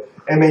because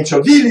MH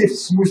of V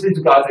lifts smoothly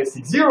to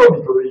characteristic 0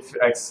 because if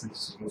X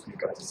lifts smoothly to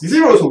characteristic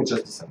 0, so we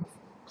just descend.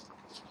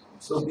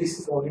 So this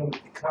is only on the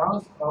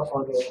Picard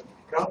or the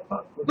Picard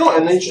part? No,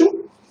 and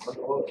H2.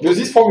 Because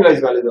this formula is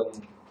valid on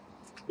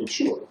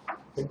H2.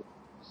 Okay.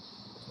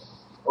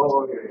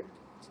 Oh, okay.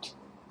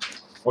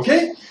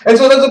 Okay? And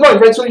so that's the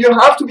point, right? So you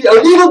have to be a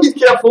little bit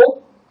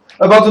careful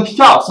about the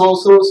Picard. So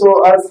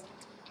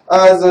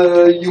as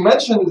you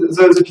mentioned,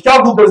 the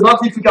Picard group does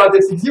not lead to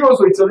characteristic 0,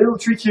 so it's a little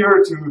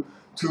trickier to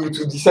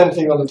descend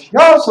things on the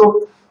Picard.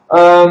 So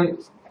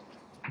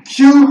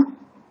Q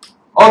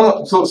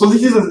on so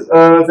this is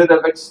a Z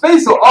vector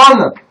space. So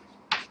on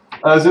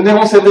the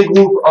Néron-Sévry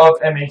group of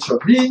MH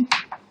of V.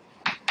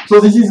 So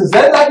this is a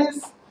Z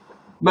lattice,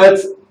 but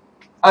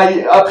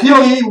a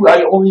priori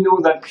I only know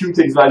that Q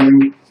takes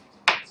value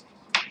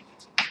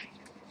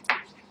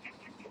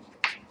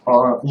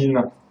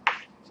in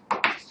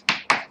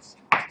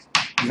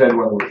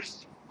Z1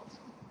 groups.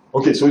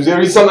 Okay, so there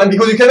is some, and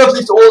because you cannot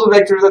lift all the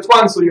vectors at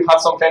once, so you have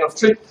some kind of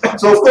trick.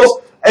 So of course,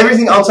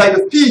 everything outside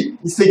of P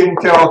is taken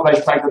care of by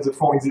the fact that the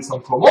form exists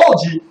on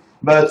cohomology,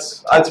 but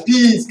at P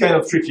it's kind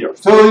of trickier.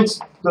 So it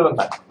doesn't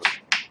matter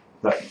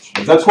that much.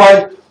 That's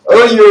why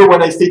earlier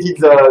when I stated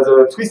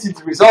the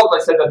twisted result, I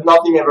said that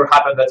nothing ever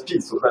happened at P,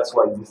 so that's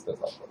why this does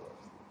not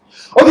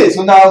work. Okay,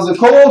 so now the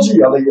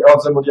cohomology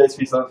of the moduli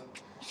space of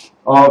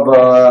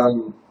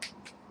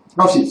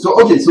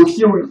so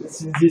here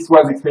this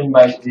was explained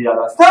by Leah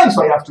last time,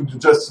 so I have to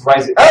just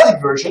write the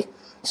analytic version.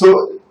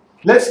 So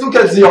let's look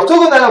at the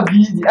orthogonal of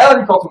V, the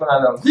analytic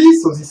orthogonal of V.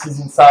 So this is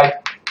inside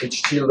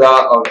H tilde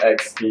of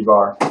X K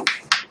bar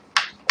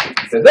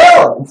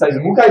ZL, inside the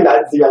Mukai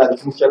lattice, the analytic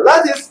Mukai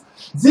lattice.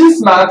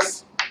 This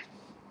maps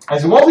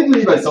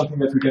isomorphically by something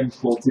that we can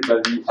call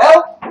theta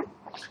VL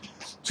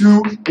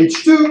to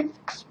H2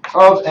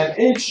 of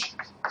MH.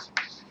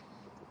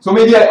 So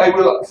maybe I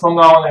will, from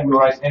now on, I will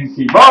write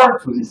MK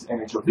bar, so this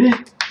MH of V,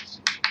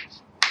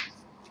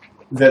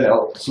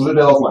 ZL. So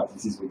ZL of 1,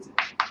 this is weighted.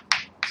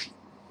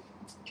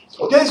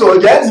 Okay, so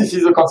again, this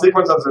is a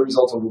consequence of the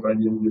result of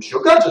Lugani and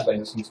Yoshioka, just by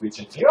the smooth weight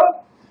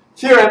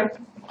theorem.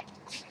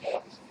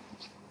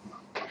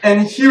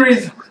 And here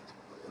is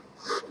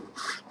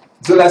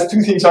the last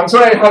two things. So I'm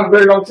sorry I have a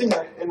very long thing,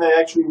 and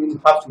I actually will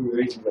have to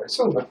relate it very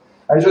soon, but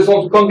I just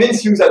want to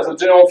convince you that the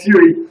general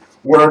theory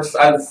works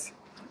as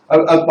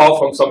apart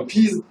from some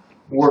P's,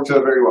 worked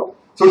very well.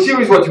 So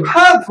here is what you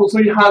have. So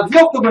you have the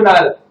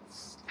orthogonal.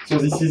 So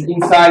this is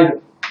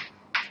inside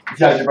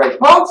the algebraic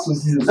part. So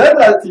this is a Z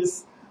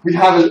lattice. We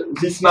have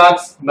this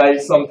maps by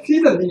some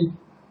theta V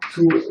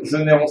to the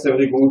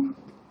Néron-Sévry group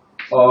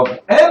of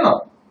M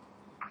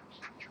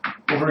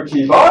over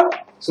K bar.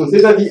 So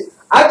theta V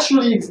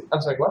actually,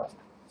 I'm sorry, what?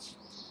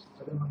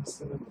 I don't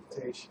understand the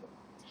notation.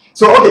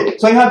 So okay,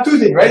 so I have two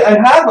things, right? I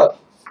have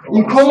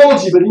in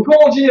cohomology, but in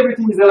cohomology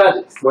everything is a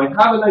lattice. So I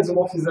have an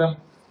isomorphism,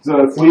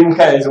 the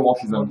Fourier-Mukai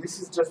isomorphism. This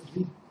is just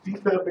V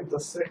perp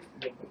intersect.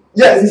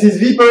 Yeah, this is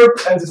V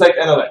perp and this like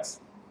N of X.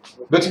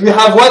 But we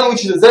have one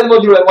which is a Z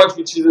module and one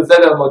which is a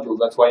ZL module.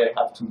 That's why I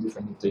have two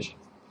different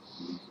notations.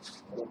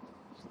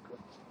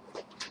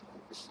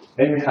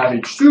 Then we have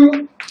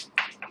H2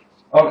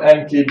 of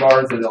MK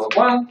bar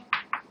ZL1.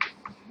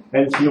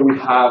 And here we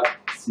have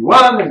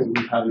C1, and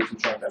we have the two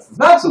trunk classes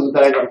now, so the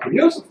diagram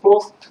continues, of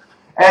course.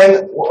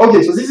 And,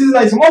 okay, so this is an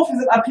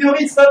isomorphism. A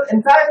priori, it's not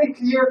entirely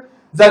clear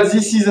that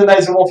this is an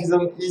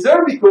isomorphism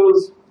either,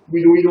 because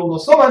we don't know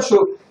so much.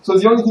 So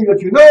the only thing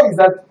that you know is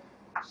that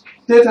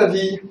theta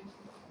V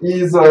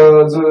is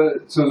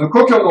the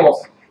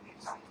co-kernel.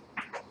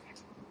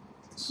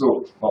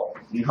 So, well,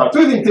 you have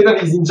two things. Theta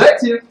V is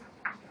injective.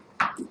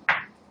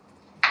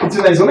 It's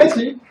an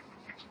isometry.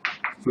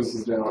 So this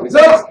is the general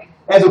result.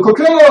 And the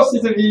co-kernel of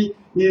theta V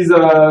is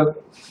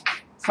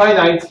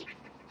finite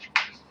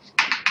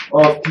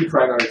of P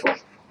primary form.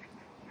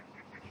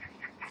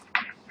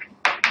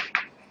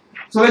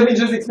 So let me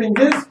just explain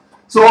this.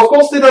 So of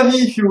course theta V,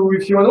 if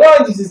you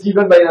unwind, this is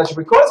given by an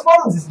algebraic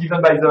correspondence. This is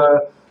given by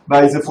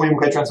the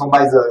Fourier-Mukai transform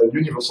by the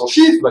universal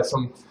shift by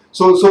some.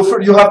 So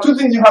you have two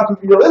things you have to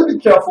be a little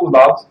bit careful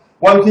about.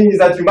 One thing is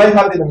that you might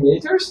have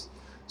denominators,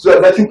 so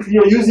that you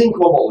clear using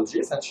cohomology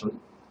essentially.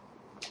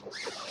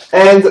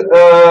 And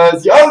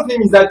the other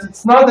thing is that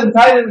it's not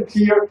entirely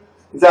clear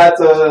that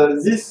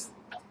this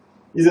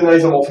is an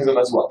isomorphism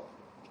as well.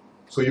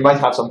 So you might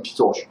have some p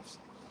torsions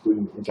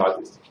in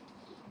characteristics.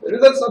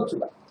 That's not too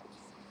bad.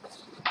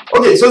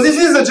 Okay, so this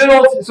is the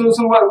general. So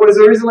what was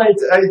the reason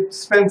I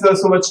spent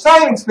so much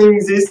time explaining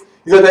this?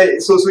 Is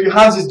that so you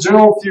have this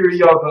general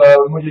theory of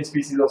modular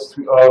species of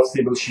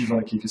stable sheaves on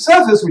a K2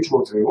 surface, which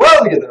works very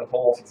well. We get an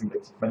homomorphic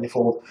symplectic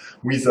manifold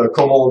with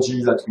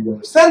cohomology that we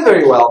understand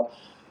very well,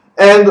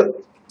 and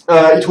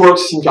it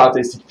works in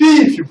characteristic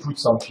P if you put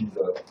some P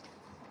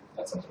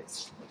at some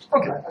place.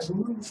 Okay. I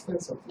don't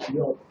understand something.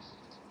 You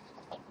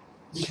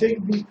take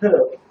V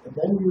perp and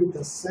then you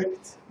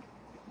intersect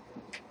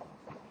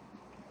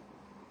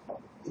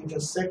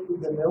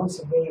with the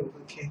Néron-Sévry with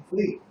the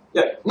K3.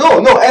 Yeah. No,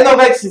 N of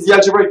X is the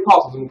algebraic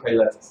part of the Mukai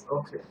lattice.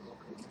 Okay.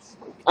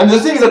 And the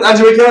thing is that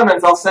algebraic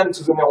elements are sent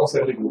to the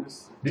Néron-Sévry group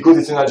because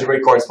it's an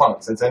algebraic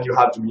correspondence, and then you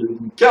have to be a little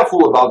bit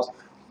careful about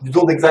you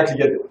don't exactly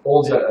get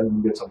all the and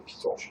you get some P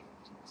torsion.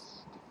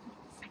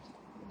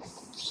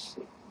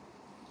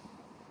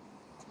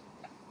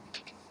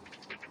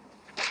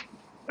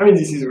 I mean,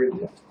 this is really,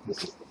 yeah.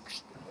 This is.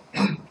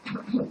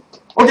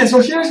 Okay, Okay, so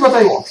here's what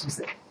I want to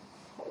say.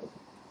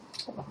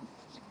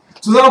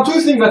 So there are two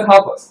things that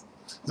help us.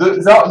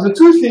 The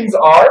two things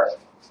are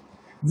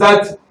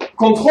that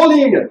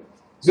controlling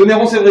the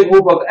Néron-Sévry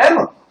group of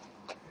M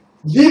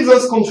gives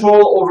us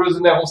control over the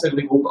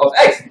Néron-Sévry group of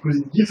X, because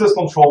it gives us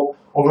control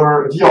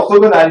over the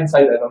orthogonal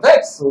inside N of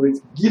X, so it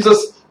gives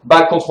us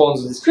back control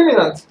on the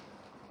discriminant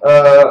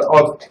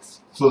of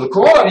X. So the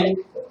corollary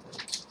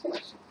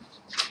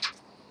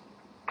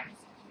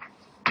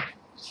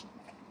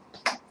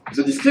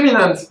the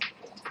discriminant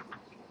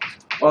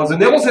of the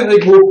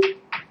Néron-Sévry group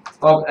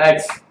of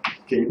X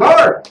K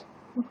bar,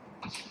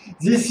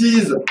 this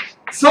is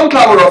some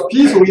power of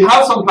P, so we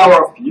have some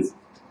power of P's,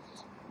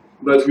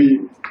 but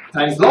we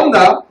times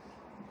lambda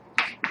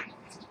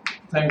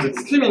times the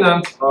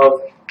discriminant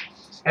of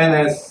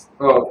NS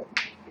of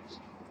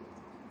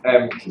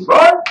M K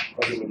bar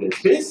of the model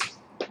space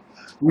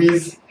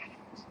with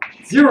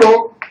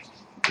 0,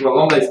 where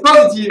lambda is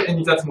positive and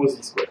it's at most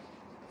V squared.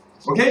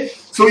 Okay,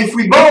 so if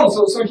we bound,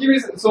 so here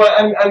is, so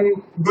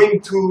I'm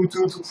going to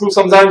prove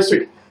some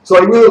dynamic. So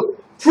I will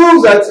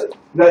prove that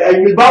I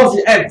will bound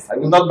the m's. I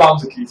will not bound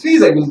the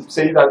K3s. I will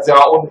say that there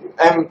are only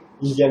m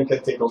in the m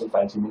can take only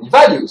finitely many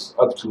values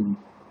up to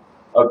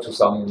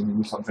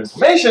some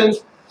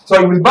transformations. So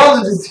I will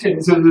bound the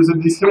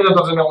discriminant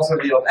of the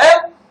Néron-Sévry of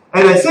m,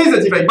 and I say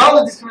that if I bound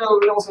the discriminant of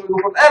the Néron-Sévry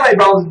group of m, I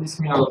bound the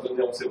discriminant of the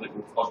Néron-Sévry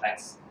group of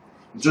x.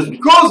 Just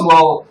because,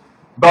 well,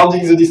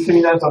 bounding the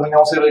discriminant of the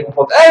Néron-Sévry group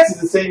of x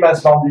is the same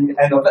as bounding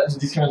n of the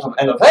discriminant of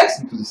n of x,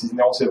 because this is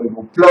Néron-Sévry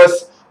group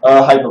plus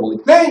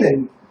hyperbolic plane,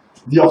 and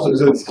the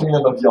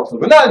discriminant of the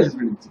orthogonal is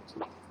related to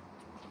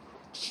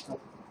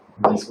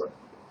this one.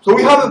 So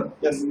we have a,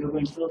 yes? You're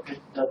going to look at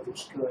W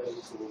squared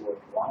equal what,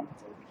 1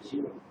 or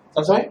 0?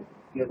 I'm sorry?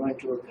 You're going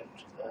to look at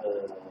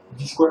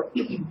V squared?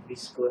 V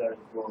squared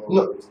equal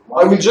No,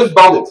 1. I will just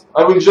bound it.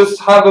 I will just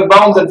have a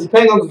bound that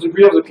depends on the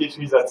degree of the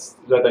K3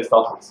 that I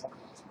start with.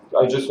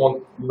 I just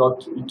want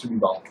not it to be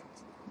bound.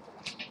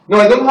 No,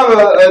 I don't have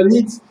a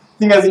neat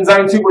thing as in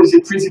Zine 2 where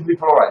it's principally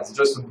polarized. It's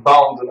just a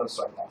bound and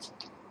abstract bound.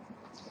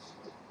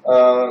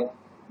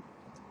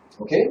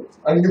 Okay,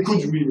 and you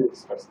could really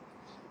express it.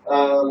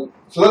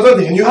 So that's one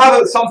thing. And you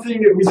have something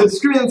with the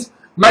discriminant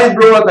might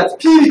blow up at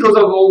P because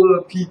of all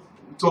the P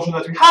torsion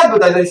that we had,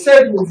 but as I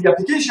said in the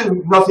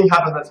application, nothing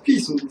happened at P,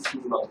 so this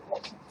is not a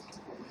problem.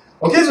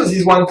 Okay, so this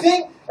is one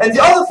thing. And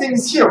the other thing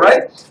is here,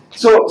 right?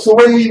 So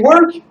when we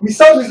work, we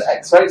start with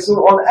X, right? So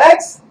on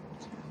X,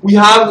 we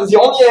have the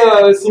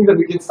only thing that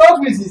we can start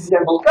with is the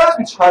envelope class,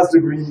 which has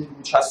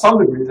some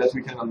degree that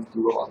we cannot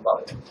do a lot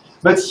about it.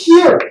 But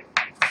here,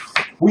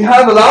 we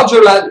have a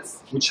larger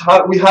lattice,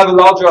 we have a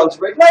larger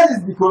algebraic lattice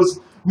because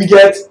we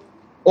added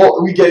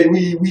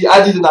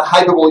a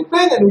hyperbolic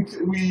plane and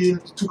we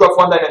took off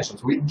one dimension.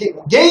 So we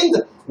gained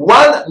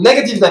one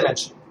negative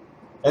dimension.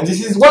 And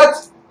this is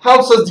what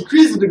helps us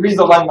decrease the degrees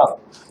of line model.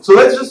 So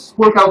let's just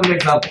work out an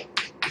example.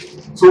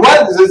 So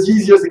what is the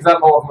easiest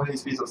example of model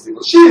space of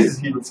stable sheaves is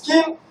Hilbert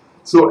scheme.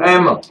 So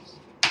M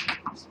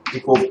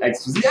equals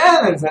x to the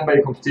n, and then by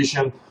a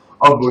computation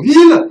of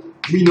Bohill,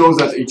 we know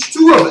that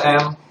H2 of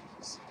M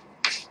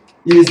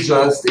is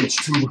just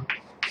H2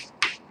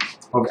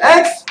 of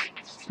x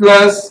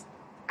plus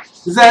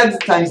z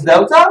times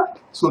delta.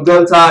 So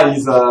delta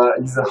is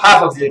a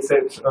half of the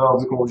exception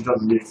of the conjugate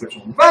of the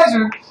exceptional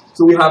divisor.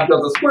 So we have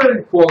delta squared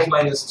equals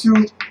minus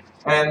 2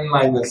 and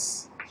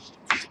minus.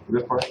 Is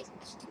that correct?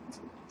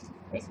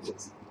 Yes, it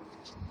is.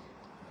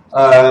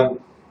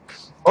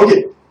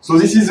 Okay, so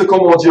this is the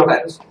cohomology of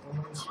M.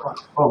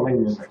 Oh, maybe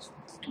next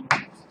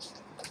one.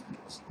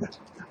 Yes,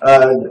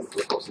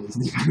 of course, it's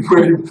depends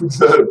where you put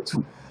the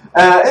 2.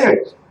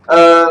 Anyway,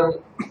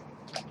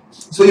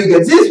 so you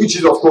get this, which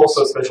is of course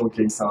a special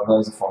case of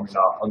the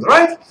formula on the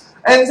right.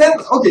 And then,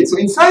 okay, so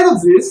inside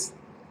of this,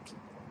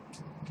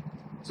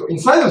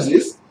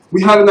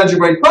 we have an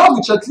algebraic part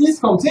which at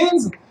least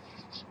contains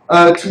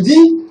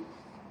 2D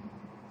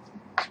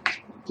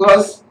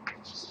plus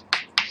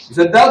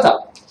z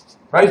delta,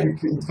 right?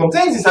 It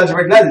contains this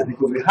algebraic lattice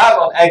because we have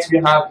on X, we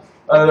have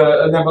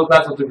an envelope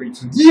class of degree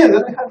 2D, and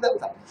then we have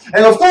delta.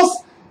 And of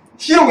course,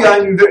 here we are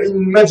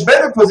in much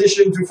better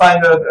position to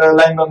find a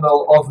line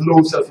bundle of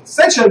low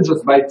self-intersection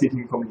just by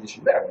taking a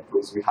combination there,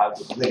 because we have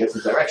the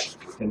negative direction.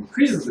 We can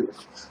increase it.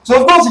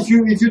 So of course, if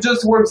you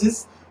just work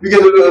this, you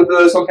get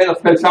some kind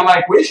of Pell-Fermat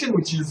equation,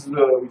 which is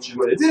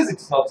what it is.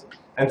 It's not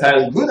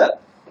entirely good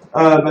at,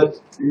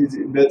 but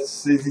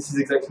this is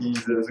exactly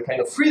the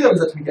kind of freedom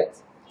that we get.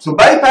 So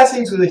by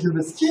passing to the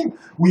Hilbert scheme,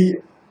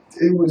 the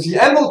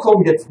envelope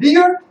column gets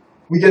bigger.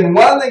 We get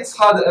one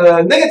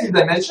extra negative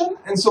dimension,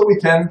 and so we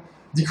can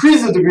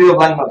decrease the degree of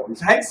line model.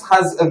 If X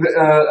has a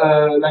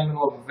line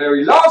model of a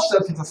very large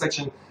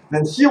self-intersection,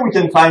 then here we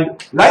can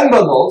find line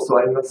bundles, so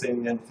I'm not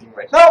saying anything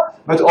right now,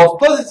 but of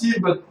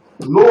positive but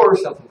lower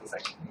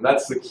self-intersection.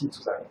 That's the key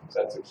to that.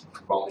 That's the key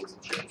to bounding the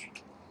geometry.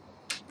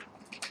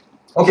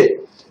 Okay,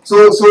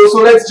 so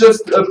let's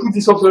just put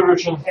this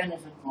observation. N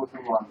is equal to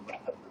 1,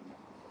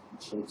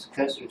 so it's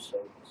Kessler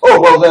surface. Oh,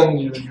 well then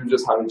you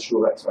just have it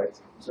show X, right?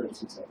 So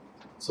it's exact.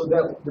 So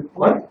that the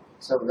point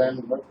So then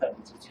what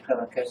happens if you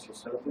have a castle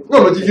surface?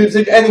 No, but if you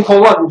take n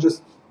equal 1, you're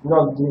just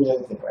not doing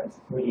anything, right?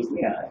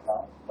 Yeah,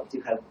 but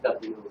you have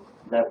W,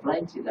 there are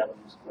plenty W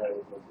squared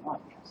equals 1,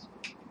 yes.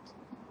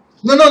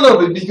 No,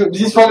 but because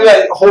this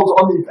formula holds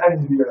only if n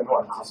is bigger than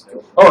 1.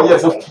 Oh,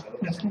 yes, of course.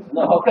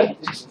 No, okay.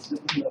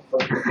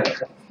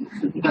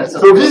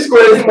 So v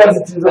squared is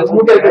positive, the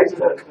Mukai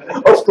vector,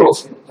 of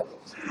course.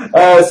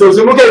 So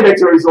the Mukai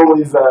vector is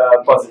always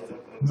positive.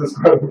 The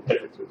square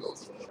Mukai vector is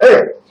also.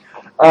 Anyway.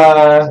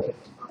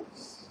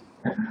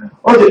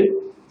 Okay,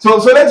 so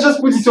let's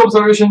just put this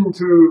observation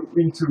into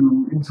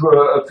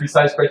a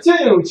precise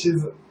criterion, which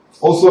is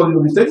also a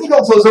little bit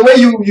technical. So the way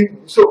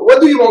so what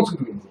do you want to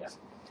do in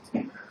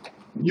here?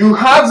 You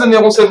have the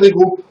Néron-Sevres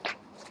group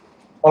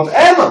of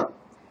M,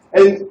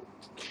 and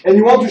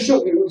you want to show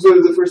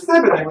the first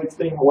step, and I will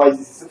explain why this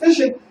is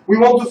sufficient. We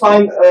want to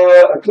find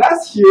a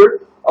class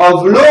here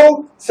of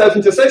low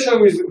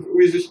self-intersection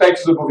with respect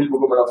to the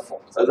Boville-Bogomolov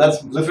form. So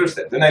that's the first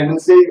step. Then I will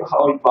say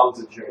how it bounds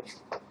the geometry.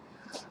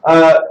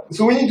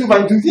 So we need to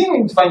find two things. We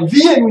need to find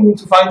V and we need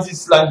to find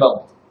this line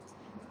bundle.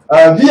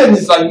 V and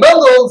this line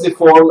bundle, they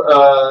form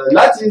a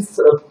lattice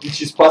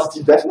which is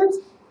positive definite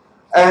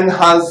and they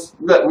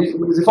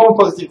form a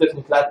positive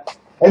definite lattice.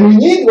 And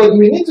what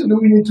we need to do,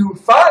 we need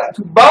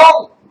to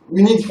bound,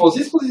 we need for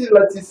this positive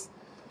lattice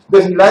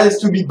definite lattice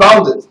to be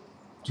bounded,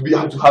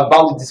 to have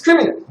bounded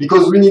discriminant,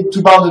 because we need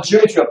to bound the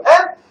geometry of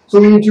M, so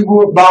we need to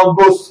bound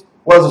both,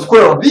 well, the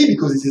square of V,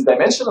 because this is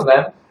dimension of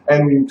M,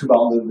 and we need to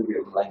bound the degree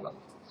of the line bundle.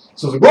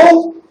 So the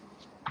goal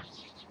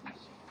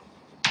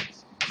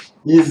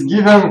is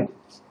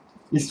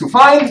to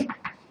find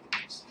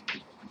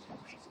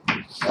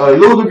a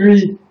low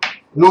degree,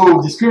 low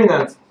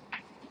discriminant,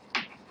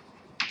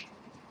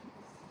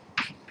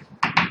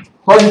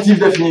 positive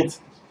definite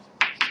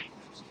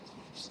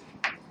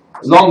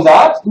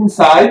lambda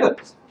inside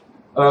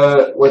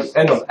what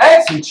n of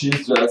x, which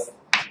is just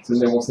the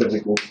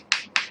Néron-Sevres group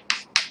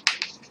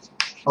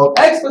of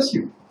x plus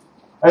u.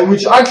 And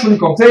which actually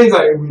contains,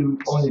 I will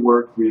only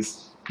work with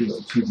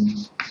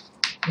 2D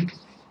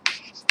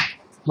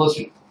plus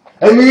u.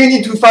 And we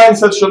need to find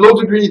such a low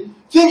degree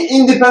thing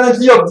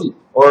independently of D,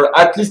 or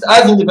at least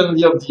as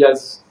independently of D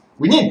as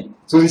we need.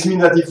 So this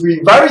means that if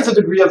we vary the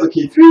degree of the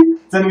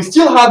K3, then we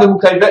still have a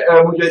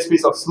moduli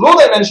space of low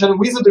dimension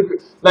with a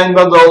line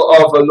bundle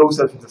of a low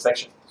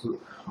self-intersection. So,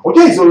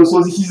 okay, so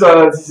this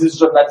is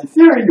just lattice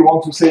theory. You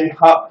want to say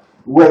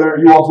whether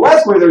you want to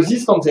ask whether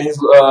this contains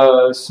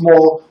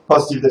small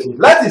positive definite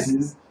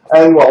lattices,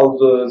 and well,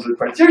 the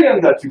criterion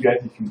that you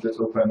get if you just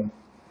open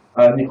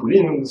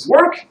Nicolin's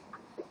work.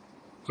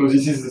 So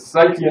this is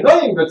slightly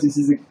annoying, but this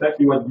is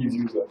exactly what gives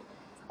you the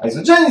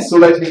isogenes. So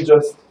let me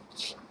just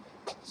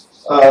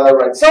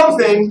write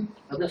something.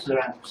 So this is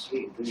around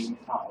 3, doing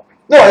how?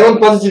 No, I want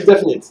positive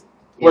definite.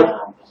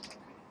 Yeah.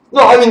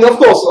 No, I mean, of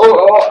course.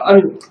 I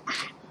mean.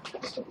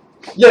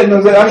 Yeah,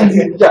 no, I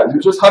mean, yeah, you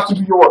just have to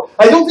do your work.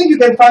 I don't think you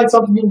can find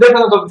something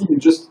independent of D. You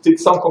just take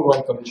some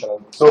congruent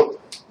condition. So,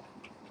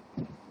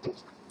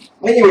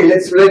 anyway,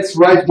 let's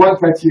write one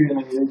criterion.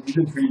 I mean, we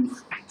didn't really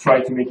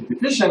try to make it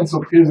efficient.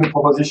 So here's a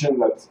proposition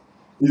that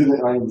this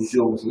is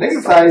almost an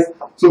exercise.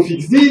 So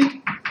fix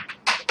D.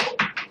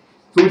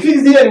 So we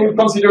fix D and we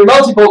consider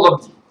multiples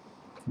of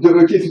D.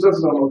 Okay, if you talk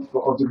about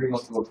multiple of degree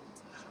multiple.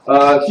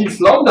 Fix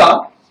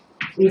lambda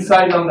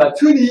inside lambda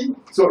 2D.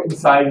 So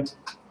inside,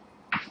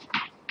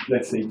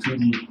 let's say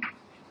 2D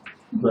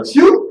plus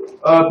u,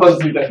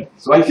 positive definite.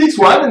 So I fix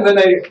one, and then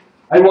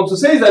I want to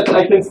say that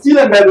I can still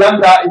embed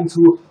lambda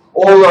into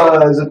all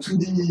the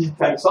 2D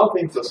times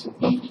something plus u.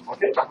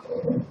 Okay?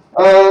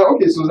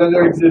 Okay, so then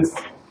there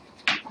exists,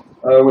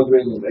 what do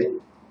I need?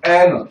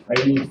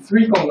 I need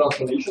 3 congruent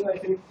conditions, I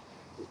think,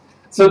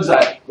 such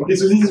that, okay,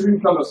 so this is really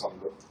cumbersome,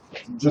 but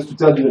just to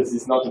tell you that this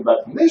is not a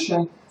bad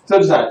condition,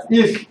 such that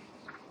if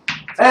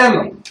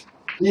m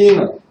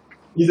in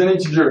is an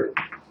integer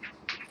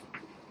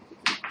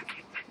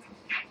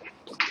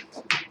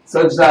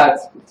such that,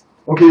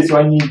 okay, so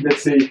I need,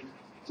 let's say,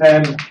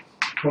 n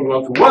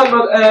congruent to 1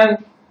 mod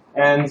n,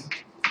 and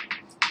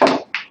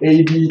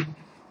AB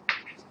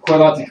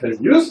quadratic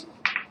residues.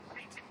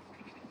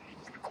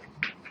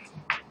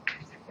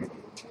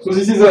 So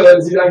this is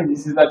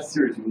that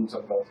series we need to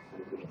talk about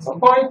at some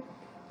point.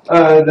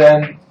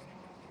 Then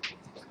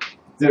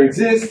there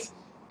exists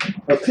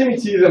a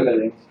primitive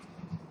embedding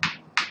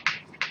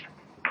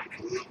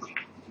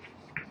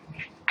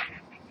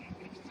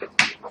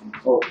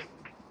of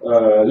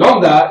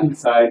lambda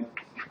inside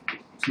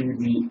to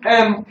the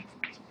m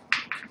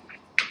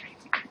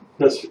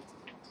plus u.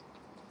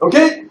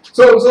 Okay,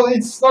 so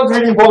it's not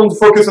really important to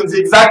focus on the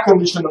exact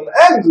condition on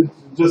m.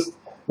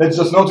 Let's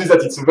just notice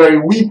that it's a very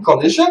weak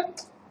condition.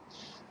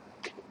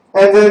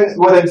 And then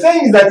what I'm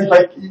saying is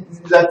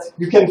that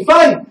you can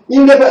find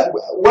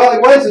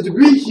what is the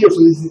degree here? So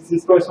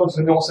this corresponds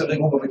to the Néron-Sevres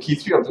group of a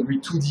K3 of degree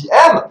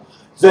 2dm.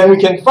 Then we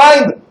can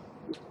find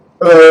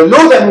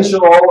low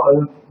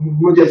dimensional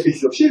moduli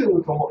space of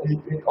shield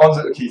on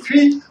the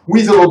K3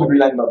 with a low degree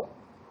line bundle.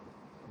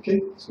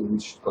 Okay, so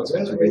which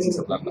corresponds to the basis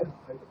of lambda.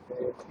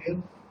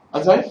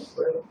 I'm sorry?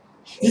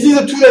 This is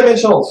a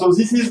two-dimensional. So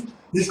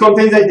this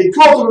contains, I think,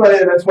 two orthogonal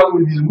elements. One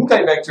will be the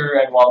multi-vector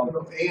and one.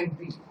 A and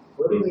B.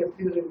 Where do they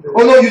appear in the?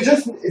 Oh no,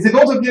 they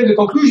don't appear in the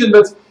conclusion.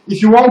 But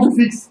if you want to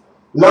fix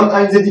lambda,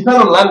 and they depend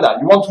on lambda.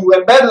 You want to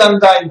embed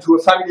lambda into a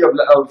family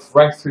of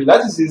rank 3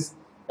 lattices,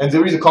 and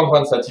there is a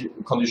congruence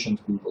condition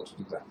to be able to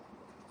do that.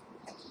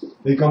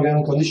 The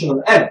congruence condition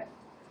on M.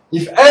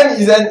 If M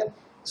is n,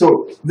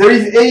 so there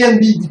is A and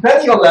B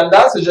depending on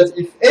lambda, such that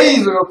if A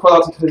is a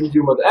quadratic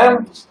residuum of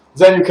M,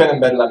 then you can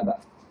embed lambda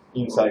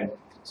inside.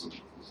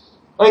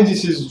 And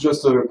this is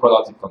just a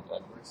quadratic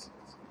condition.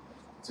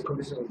 It's a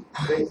condition.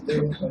 They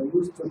are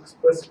used to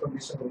express a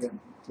condition of M.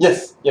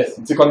 Yes,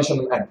 it's a condition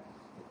on M.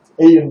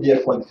 A and B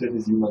have quadratic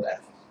residuum on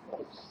F.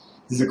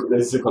 This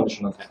is a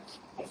condition on M.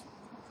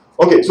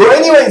 Okay, so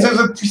anyway,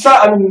 the precise,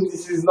 I mean,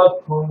 this is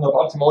not proving of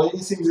optimal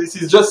anything. This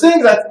is just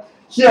saying that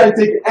here I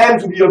take M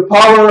to be a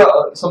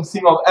power,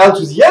 something of L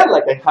to the N,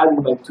 like I had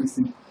in my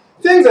twisted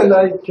things, and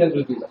I can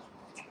just do that.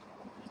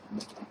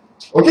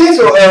 Okay,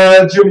 so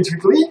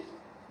geometrically.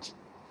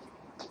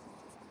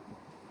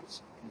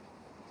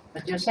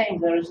 But you're saying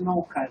there is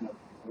no kind of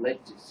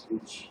lattice,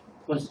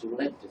 positive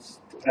lattice,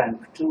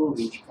 rank 2,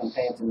 which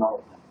contains an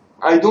element.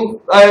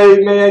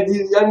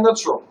 I'm not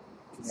sure.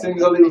 It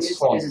seems a little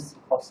strong. Is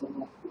it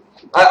possible?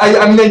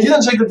 I mean, I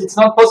didn't check that it's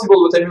not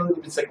possible, but I'm a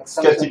little bit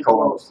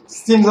skeptical. It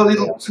seems a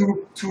little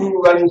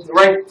too, I mean,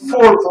 rank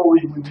 4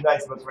 probably would be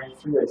nice, but rank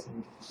 3, I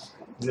think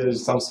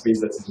there's some space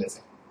that is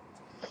missing.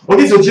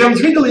 Okay, so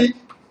geometrically,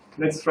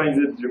 let's try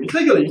that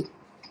geometrically.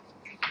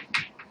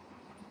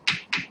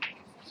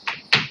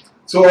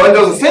 So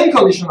under the same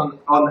condition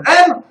on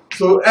M,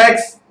 so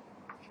x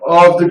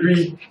of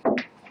degree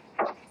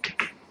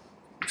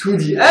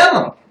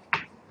 2dm,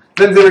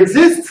 then there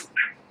exists,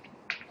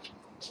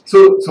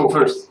 so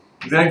first,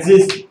 there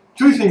exist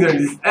two things, there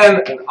exist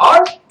n and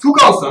r, two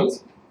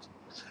constants,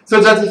 so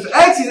that if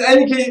x is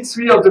any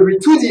k3 of degree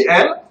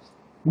 2dm,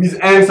 with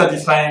n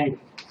satisfying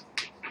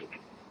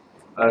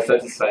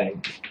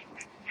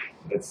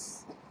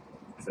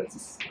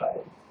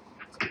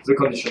the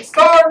condition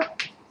star,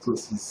 so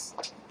this is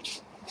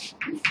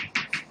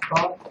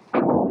star,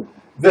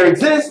 there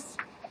exists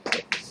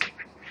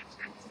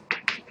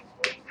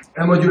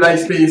a moduli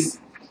space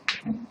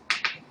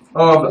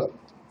of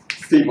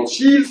stable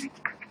sheaves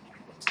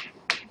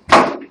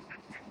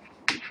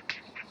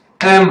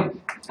M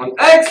on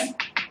X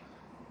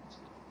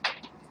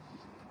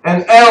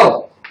and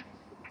L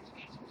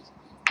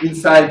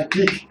inside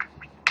peak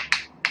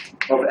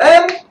of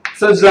M,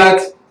 such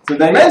that the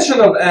dimension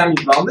of M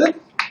is bounded,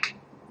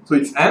 so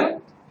it's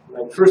M,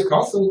 like first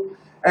constant,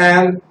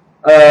 and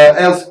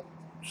L,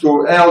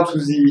 so L to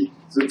the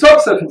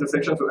top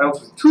self-intersection, so L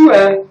to the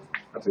 2n,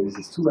 okay, this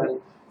is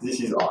 2n, this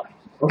is R.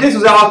 Okay, so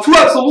there are two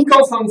absolute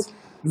constants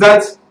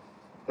that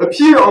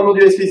appear on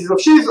moduli spaces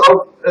of sheaves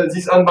of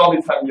this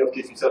unbounded family of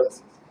K3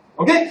 surfaces.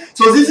 Okay,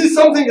 so this is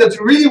something that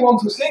you really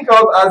want to think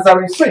of as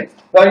Darwin strict.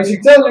 Darwin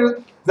strict tells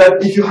you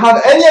that if you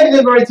have any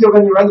abelian variety of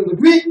any random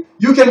degree,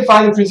 you can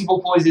find a principal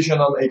polarization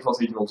on A cross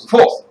A equal to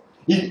 4.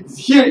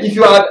 If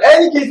you have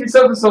any K3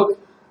 surface of,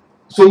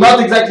 so not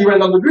exactly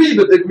random degree,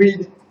 but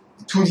degree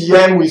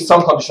 2dm with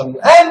some condition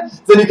n,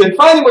 then you can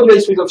find a moduli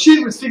space of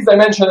sheaves with fixed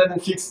dimension and then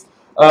fixed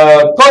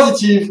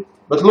positive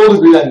but low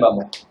degree n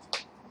number.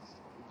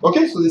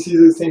 Okay, so this is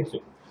the same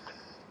thing.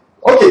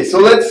 Okay,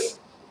 so this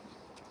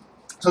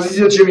is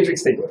a geometric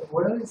statement.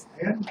 Where is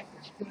n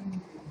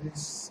in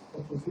this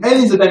composition?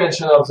 N is the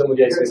dimension of the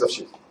moduli space of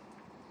sheaves.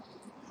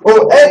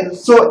 Oh, n,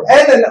 so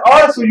n and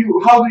r, so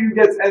how do you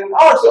get n and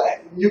r? So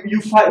you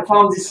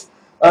found this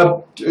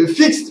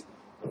fixed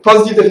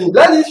positive definite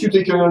lattice, you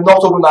take an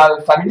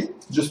orthogonal family,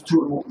 just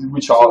two,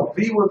 which are... So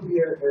V would be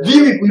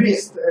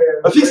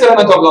a fixed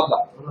element of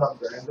lambda.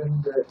 And then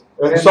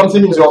the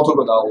something in the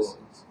orthogonal.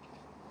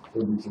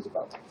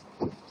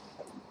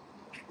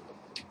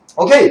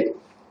 Okay.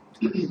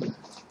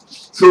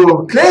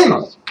 So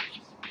claim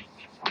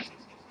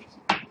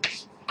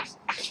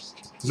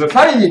the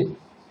family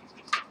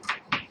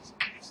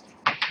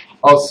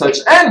of such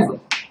n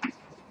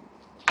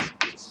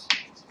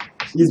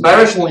is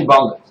bidirectionally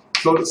bounded.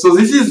 So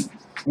this is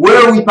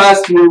where we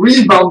pass to a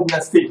real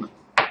boundedness statement.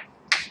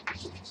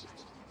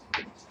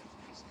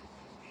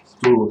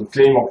 So the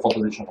claim of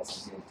proposition or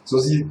something. So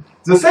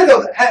the set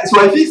of so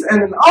I fix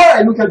n and r.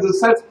 I look at the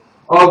set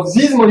of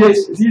these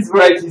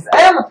varieties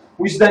m,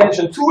 which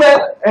dimension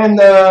 2n and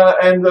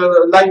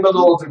line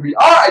bundle of degree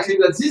r. I claim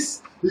that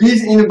this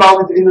lives in a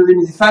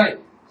limited family.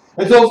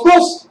 And so of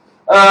course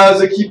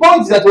the key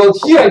point is that well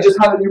here I just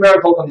have a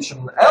numerical condition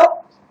on L.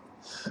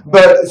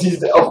 But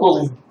this, of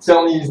course, it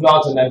certainly is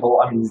not an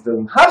ample. I mean, it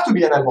doesn't have to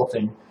be an ample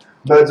thing.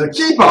 But the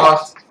key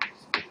part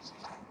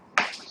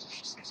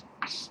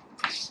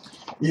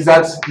is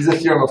that is a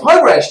theorem of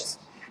Albrecht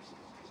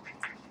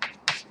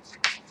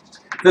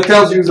that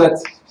tells you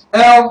that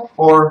L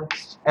or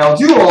L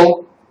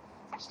dual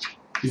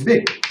is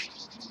big.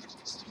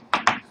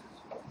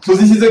 So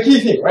this is a key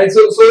thing, right?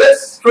 So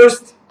let's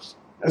first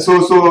let's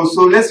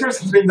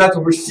first explain that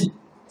over C.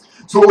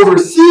 So over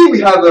C, we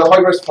have a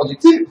reverse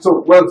projectivity.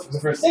 So, well, the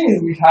first thing is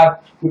we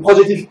have the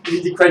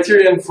projectivity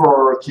criterion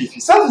for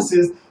K3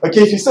 surfaces. A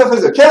K3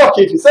 surface, a Kähler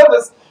K3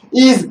 surface,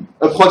 is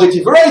a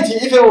projective variety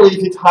if and only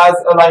if it has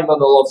a line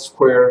bundle of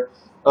square,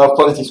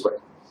 positive square.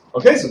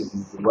 Okay, so this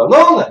is well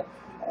known.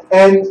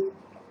 And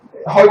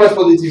Huygens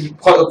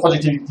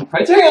projectivity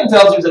criterion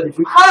tells you that if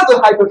you have a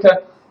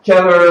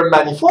hyperkähler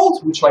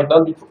manifold, which might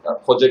not be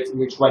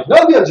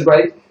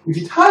algebraic, if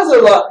it has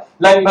a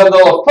line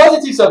bundle of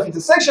positives of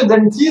intersection,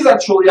 then it is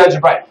actually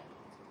algebraic.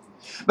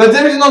 But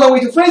there is another way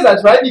to phrase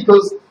that, right?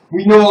 Because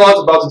we know a lot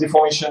about the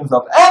deformations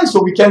of M,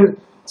 so we can,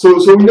 so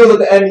we know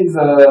that M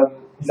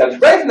is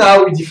algebraic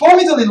now. We deform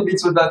it a little bit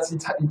so that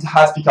it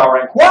has pK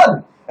rank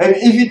 1. And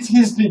if it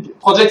is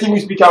projecting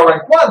with pK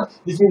rank 1,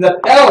 this means that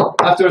L,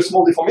 after a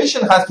small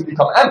deformation, has to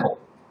become ample.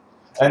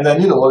 And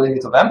then, you know, the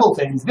limit of ample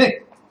thing is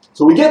big.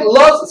 So we get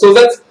lots, so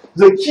that's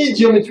the key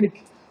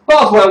geometric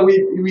part where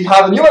we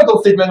have a numerical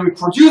statement, we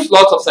produce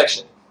lots of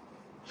sections.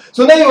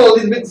 So now you're a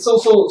little bit,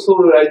 so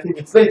I think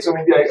it's late, so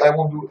maybe I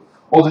won't do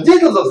all the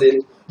details of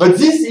it, but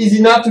this is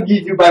enough to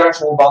give you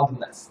birational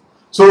boundedness.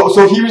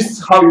 So here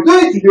is how you do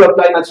it. You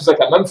apply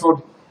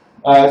Matsusaka-Mumford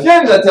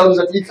theorem that tells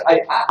you that if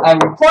I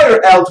require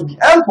L to be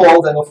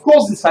ample, then of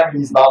course this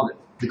family is bounded,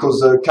 because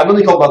the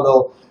canonical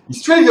bundle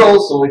is trivial,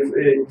 so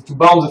if to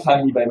bound the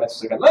family by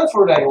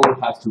Matsusaka-Mumford, I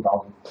only have to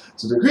bound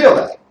to the degree of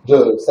L,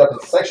 the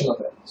separate section of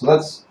L. So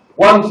that's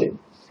one thing.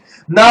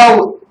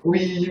 Now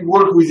we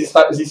work with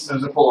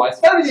the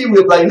polarized family. We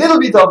apply a little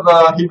bit of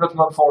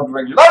Hilbert-Mumford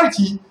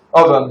regularity,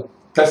 of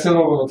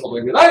Castellano-Mumford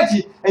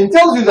regularity, and it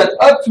tells you that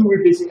up to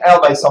replacing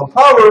L by some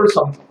power,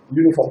 some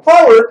uniform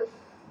power,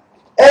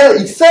 L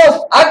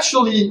itself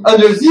actually,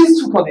 under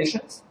these two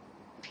conditions,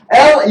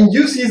 L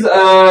induces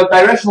a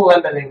directional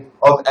embedding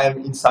of M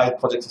inside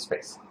projective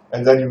space.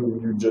 And then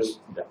you just,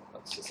 yeah,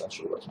 that's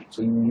essentially what you do.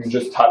 So you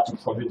just have to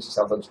convince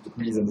yourself that the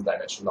degrees and the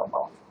dimension are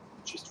bounded,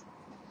 which is true.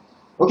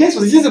 Okay, so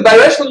this is a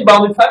directionally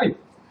bounded family.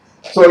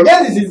 So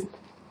again, this is,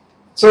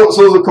 so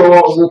the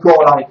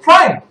corollary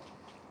prime,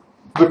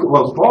 the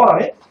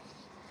corollary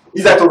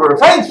is that over a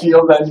finite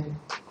field, then,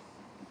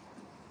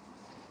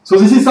 so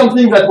this is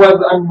something that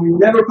was, we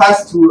never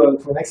passed to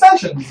an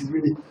extension. This is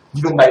really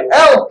given by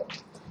L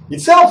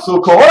itself. So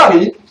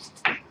corollary,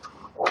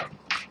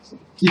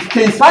 if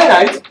K is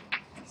finite,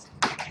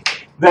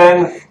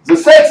 then the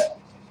set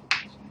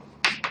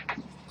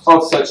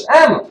of such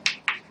M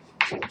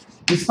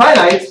is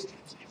finite,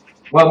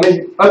 well,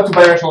 maybe up to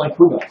birational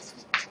equivalence.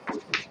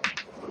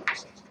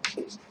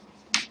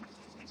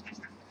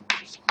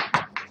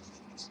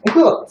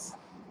 Equivalence.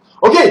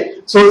 Okay,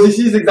 so this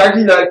is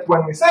exactly like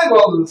when we said,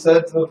 well, the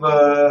set of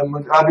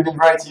abelian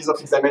varieties of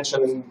fixed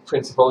dimension and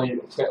principally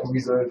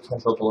with a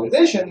transfer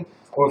polarization,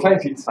 or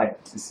finite field is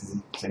finite. This is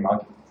the same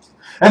argument.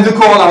 And the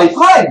corollary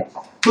prime.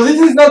 So this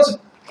is not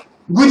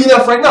good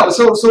enough right now.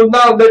 So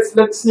now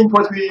let's think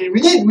what we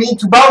need. We need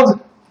to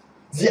bound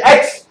the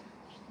X.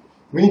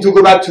 We need to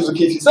go back to the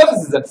K3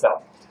 surfaces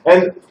themselves.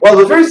 And, well,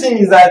 the first thing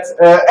is that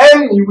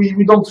M,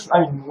 we don't,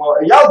 I mean, well,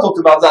 Eyal talked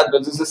about that,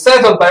 but there's a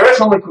set of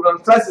birational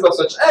equivalent classes of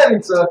such M.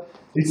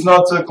 It's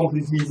not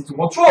completely easy to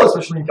control,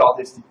 especially in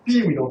characteristic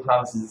P. We don't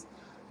have this,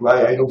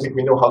 well, I don't think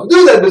we know how to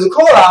do that, but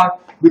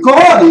the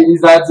corollary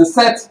is that the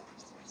set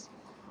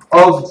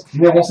of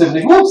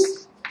Néron-Sévry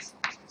groups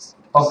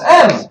of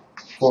M,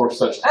 for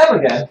such M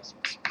again,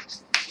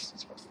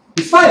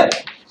 is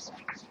finite.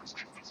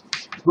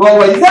 Well,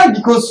 why is that?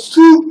 Because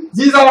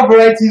these are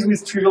varieties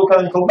with trivial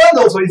canonical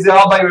bundles, so if they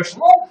are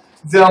birational,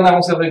 their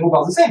Néron-Sévry group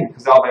are the same,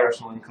 because they are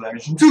birational in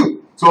dimension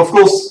 2. So of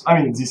course,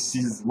 I mean, this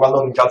is well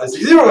known in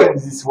characteristic 0, and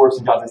this works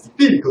in characteristic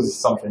P, because it's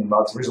something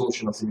about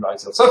resolution of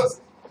singularity of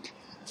surfaces,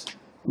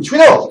 which we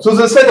know. So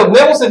the set of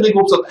Néron-Sévry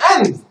groups of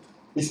M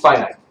is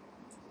finite.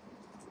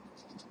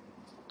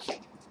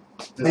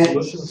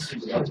 Resolution of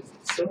singularity of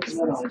surfaces?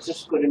 No, it's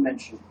just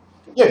codimension.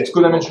 Yeah, it's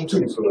codimension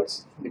 2, so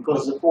that's...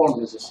 Because the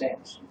form is the same.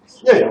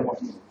 So yeah.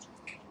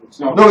 it's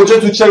not. No,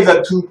 just to check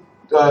that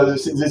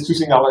these two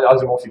things are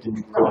isomorphic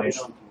in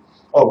correlation.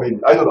 Oh, maybe.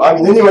 I don't know. I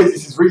mean, anyway,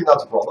 this is really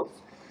not a problem.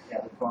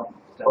 Yeah, the form.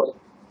 Okay.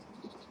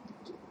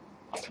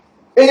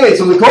 Anyway,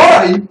 so the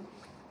corollary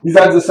is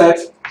that the set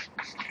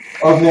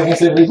of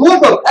Néron-Sévry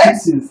group of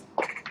X's,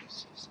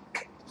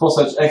 for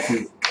such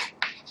X's,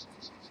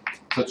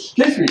 such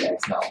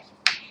K3X now,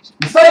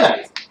 is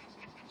finite.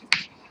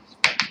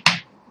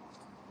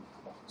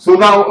 So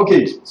now,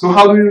 okay, so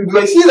how do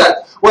I see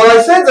that? Well,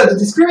 I said that the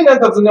discriminant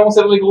of the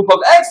Néron-Sévry group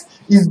of X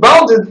is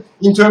bounded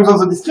in terms of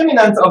the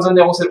discriminant of the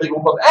Néron-Sévry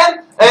group of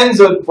N and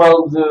the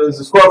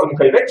square of the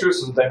Nuclei vectors,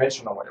 so the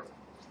dimension or whatever.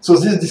 So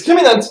this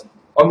discriminant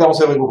of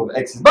Néron-Sévry group of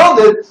X is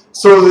bounded,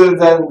 so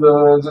then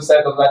the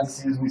set of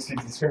lattices with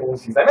fixed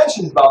discriminant, fixed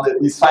dimension is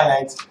bounded, is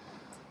finite.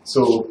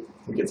 So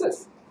we get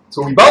this.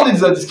 So we bounded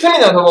the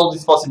discriminant of all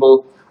these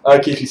possible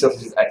K3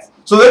 surfaces X.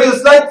 So there is a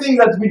slight thing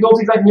that we don't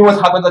exactly know what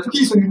happened at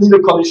P, so you need a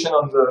condition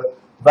on the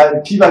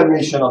P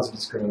valuation of the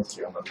discriminant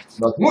here.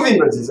 Not moving,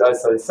 but this,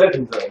 as I said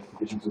in the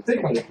application to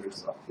take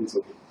conjectures, it's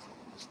okay.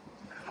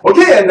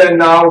 Okay, and then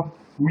now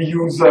we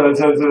use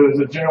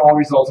the general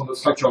result of the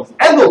structure of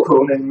the angle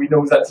cone, and we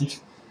know that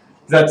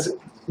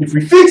if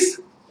we fix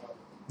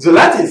the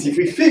lattice, if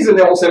we fix the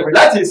Néron-Severi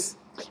lattice,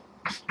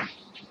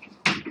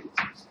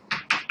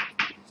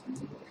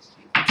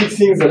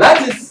 fixing the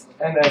lattice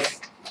NS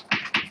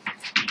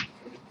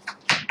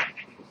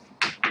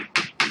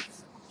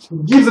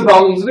gives a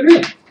bound on the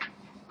degree.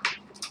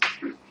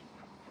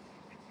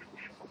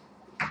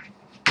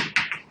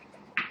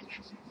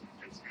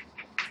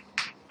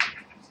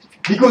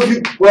 Because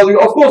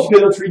of course, you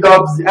cannot read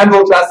out the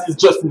angle classes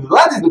just in the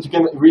lattice, but you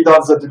can read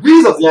out the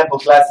degrees of the angle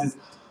classes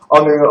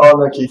on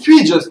a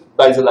K3 just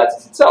by the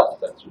lattice itself.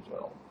 That's the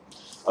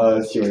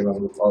theorem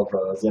of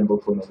the angle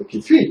cone of the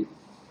K3.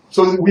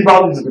 So we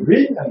bound the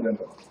degree, and then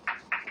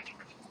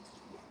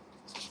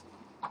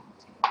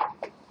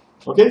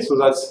okay. So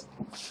that's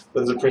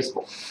the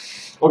principle.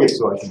 Okay,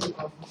 so I think.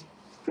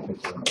 Thank you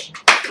very much.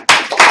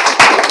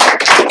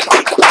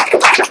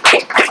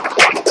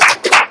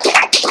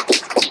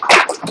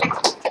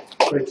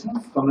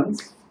 Questions,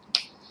 comments?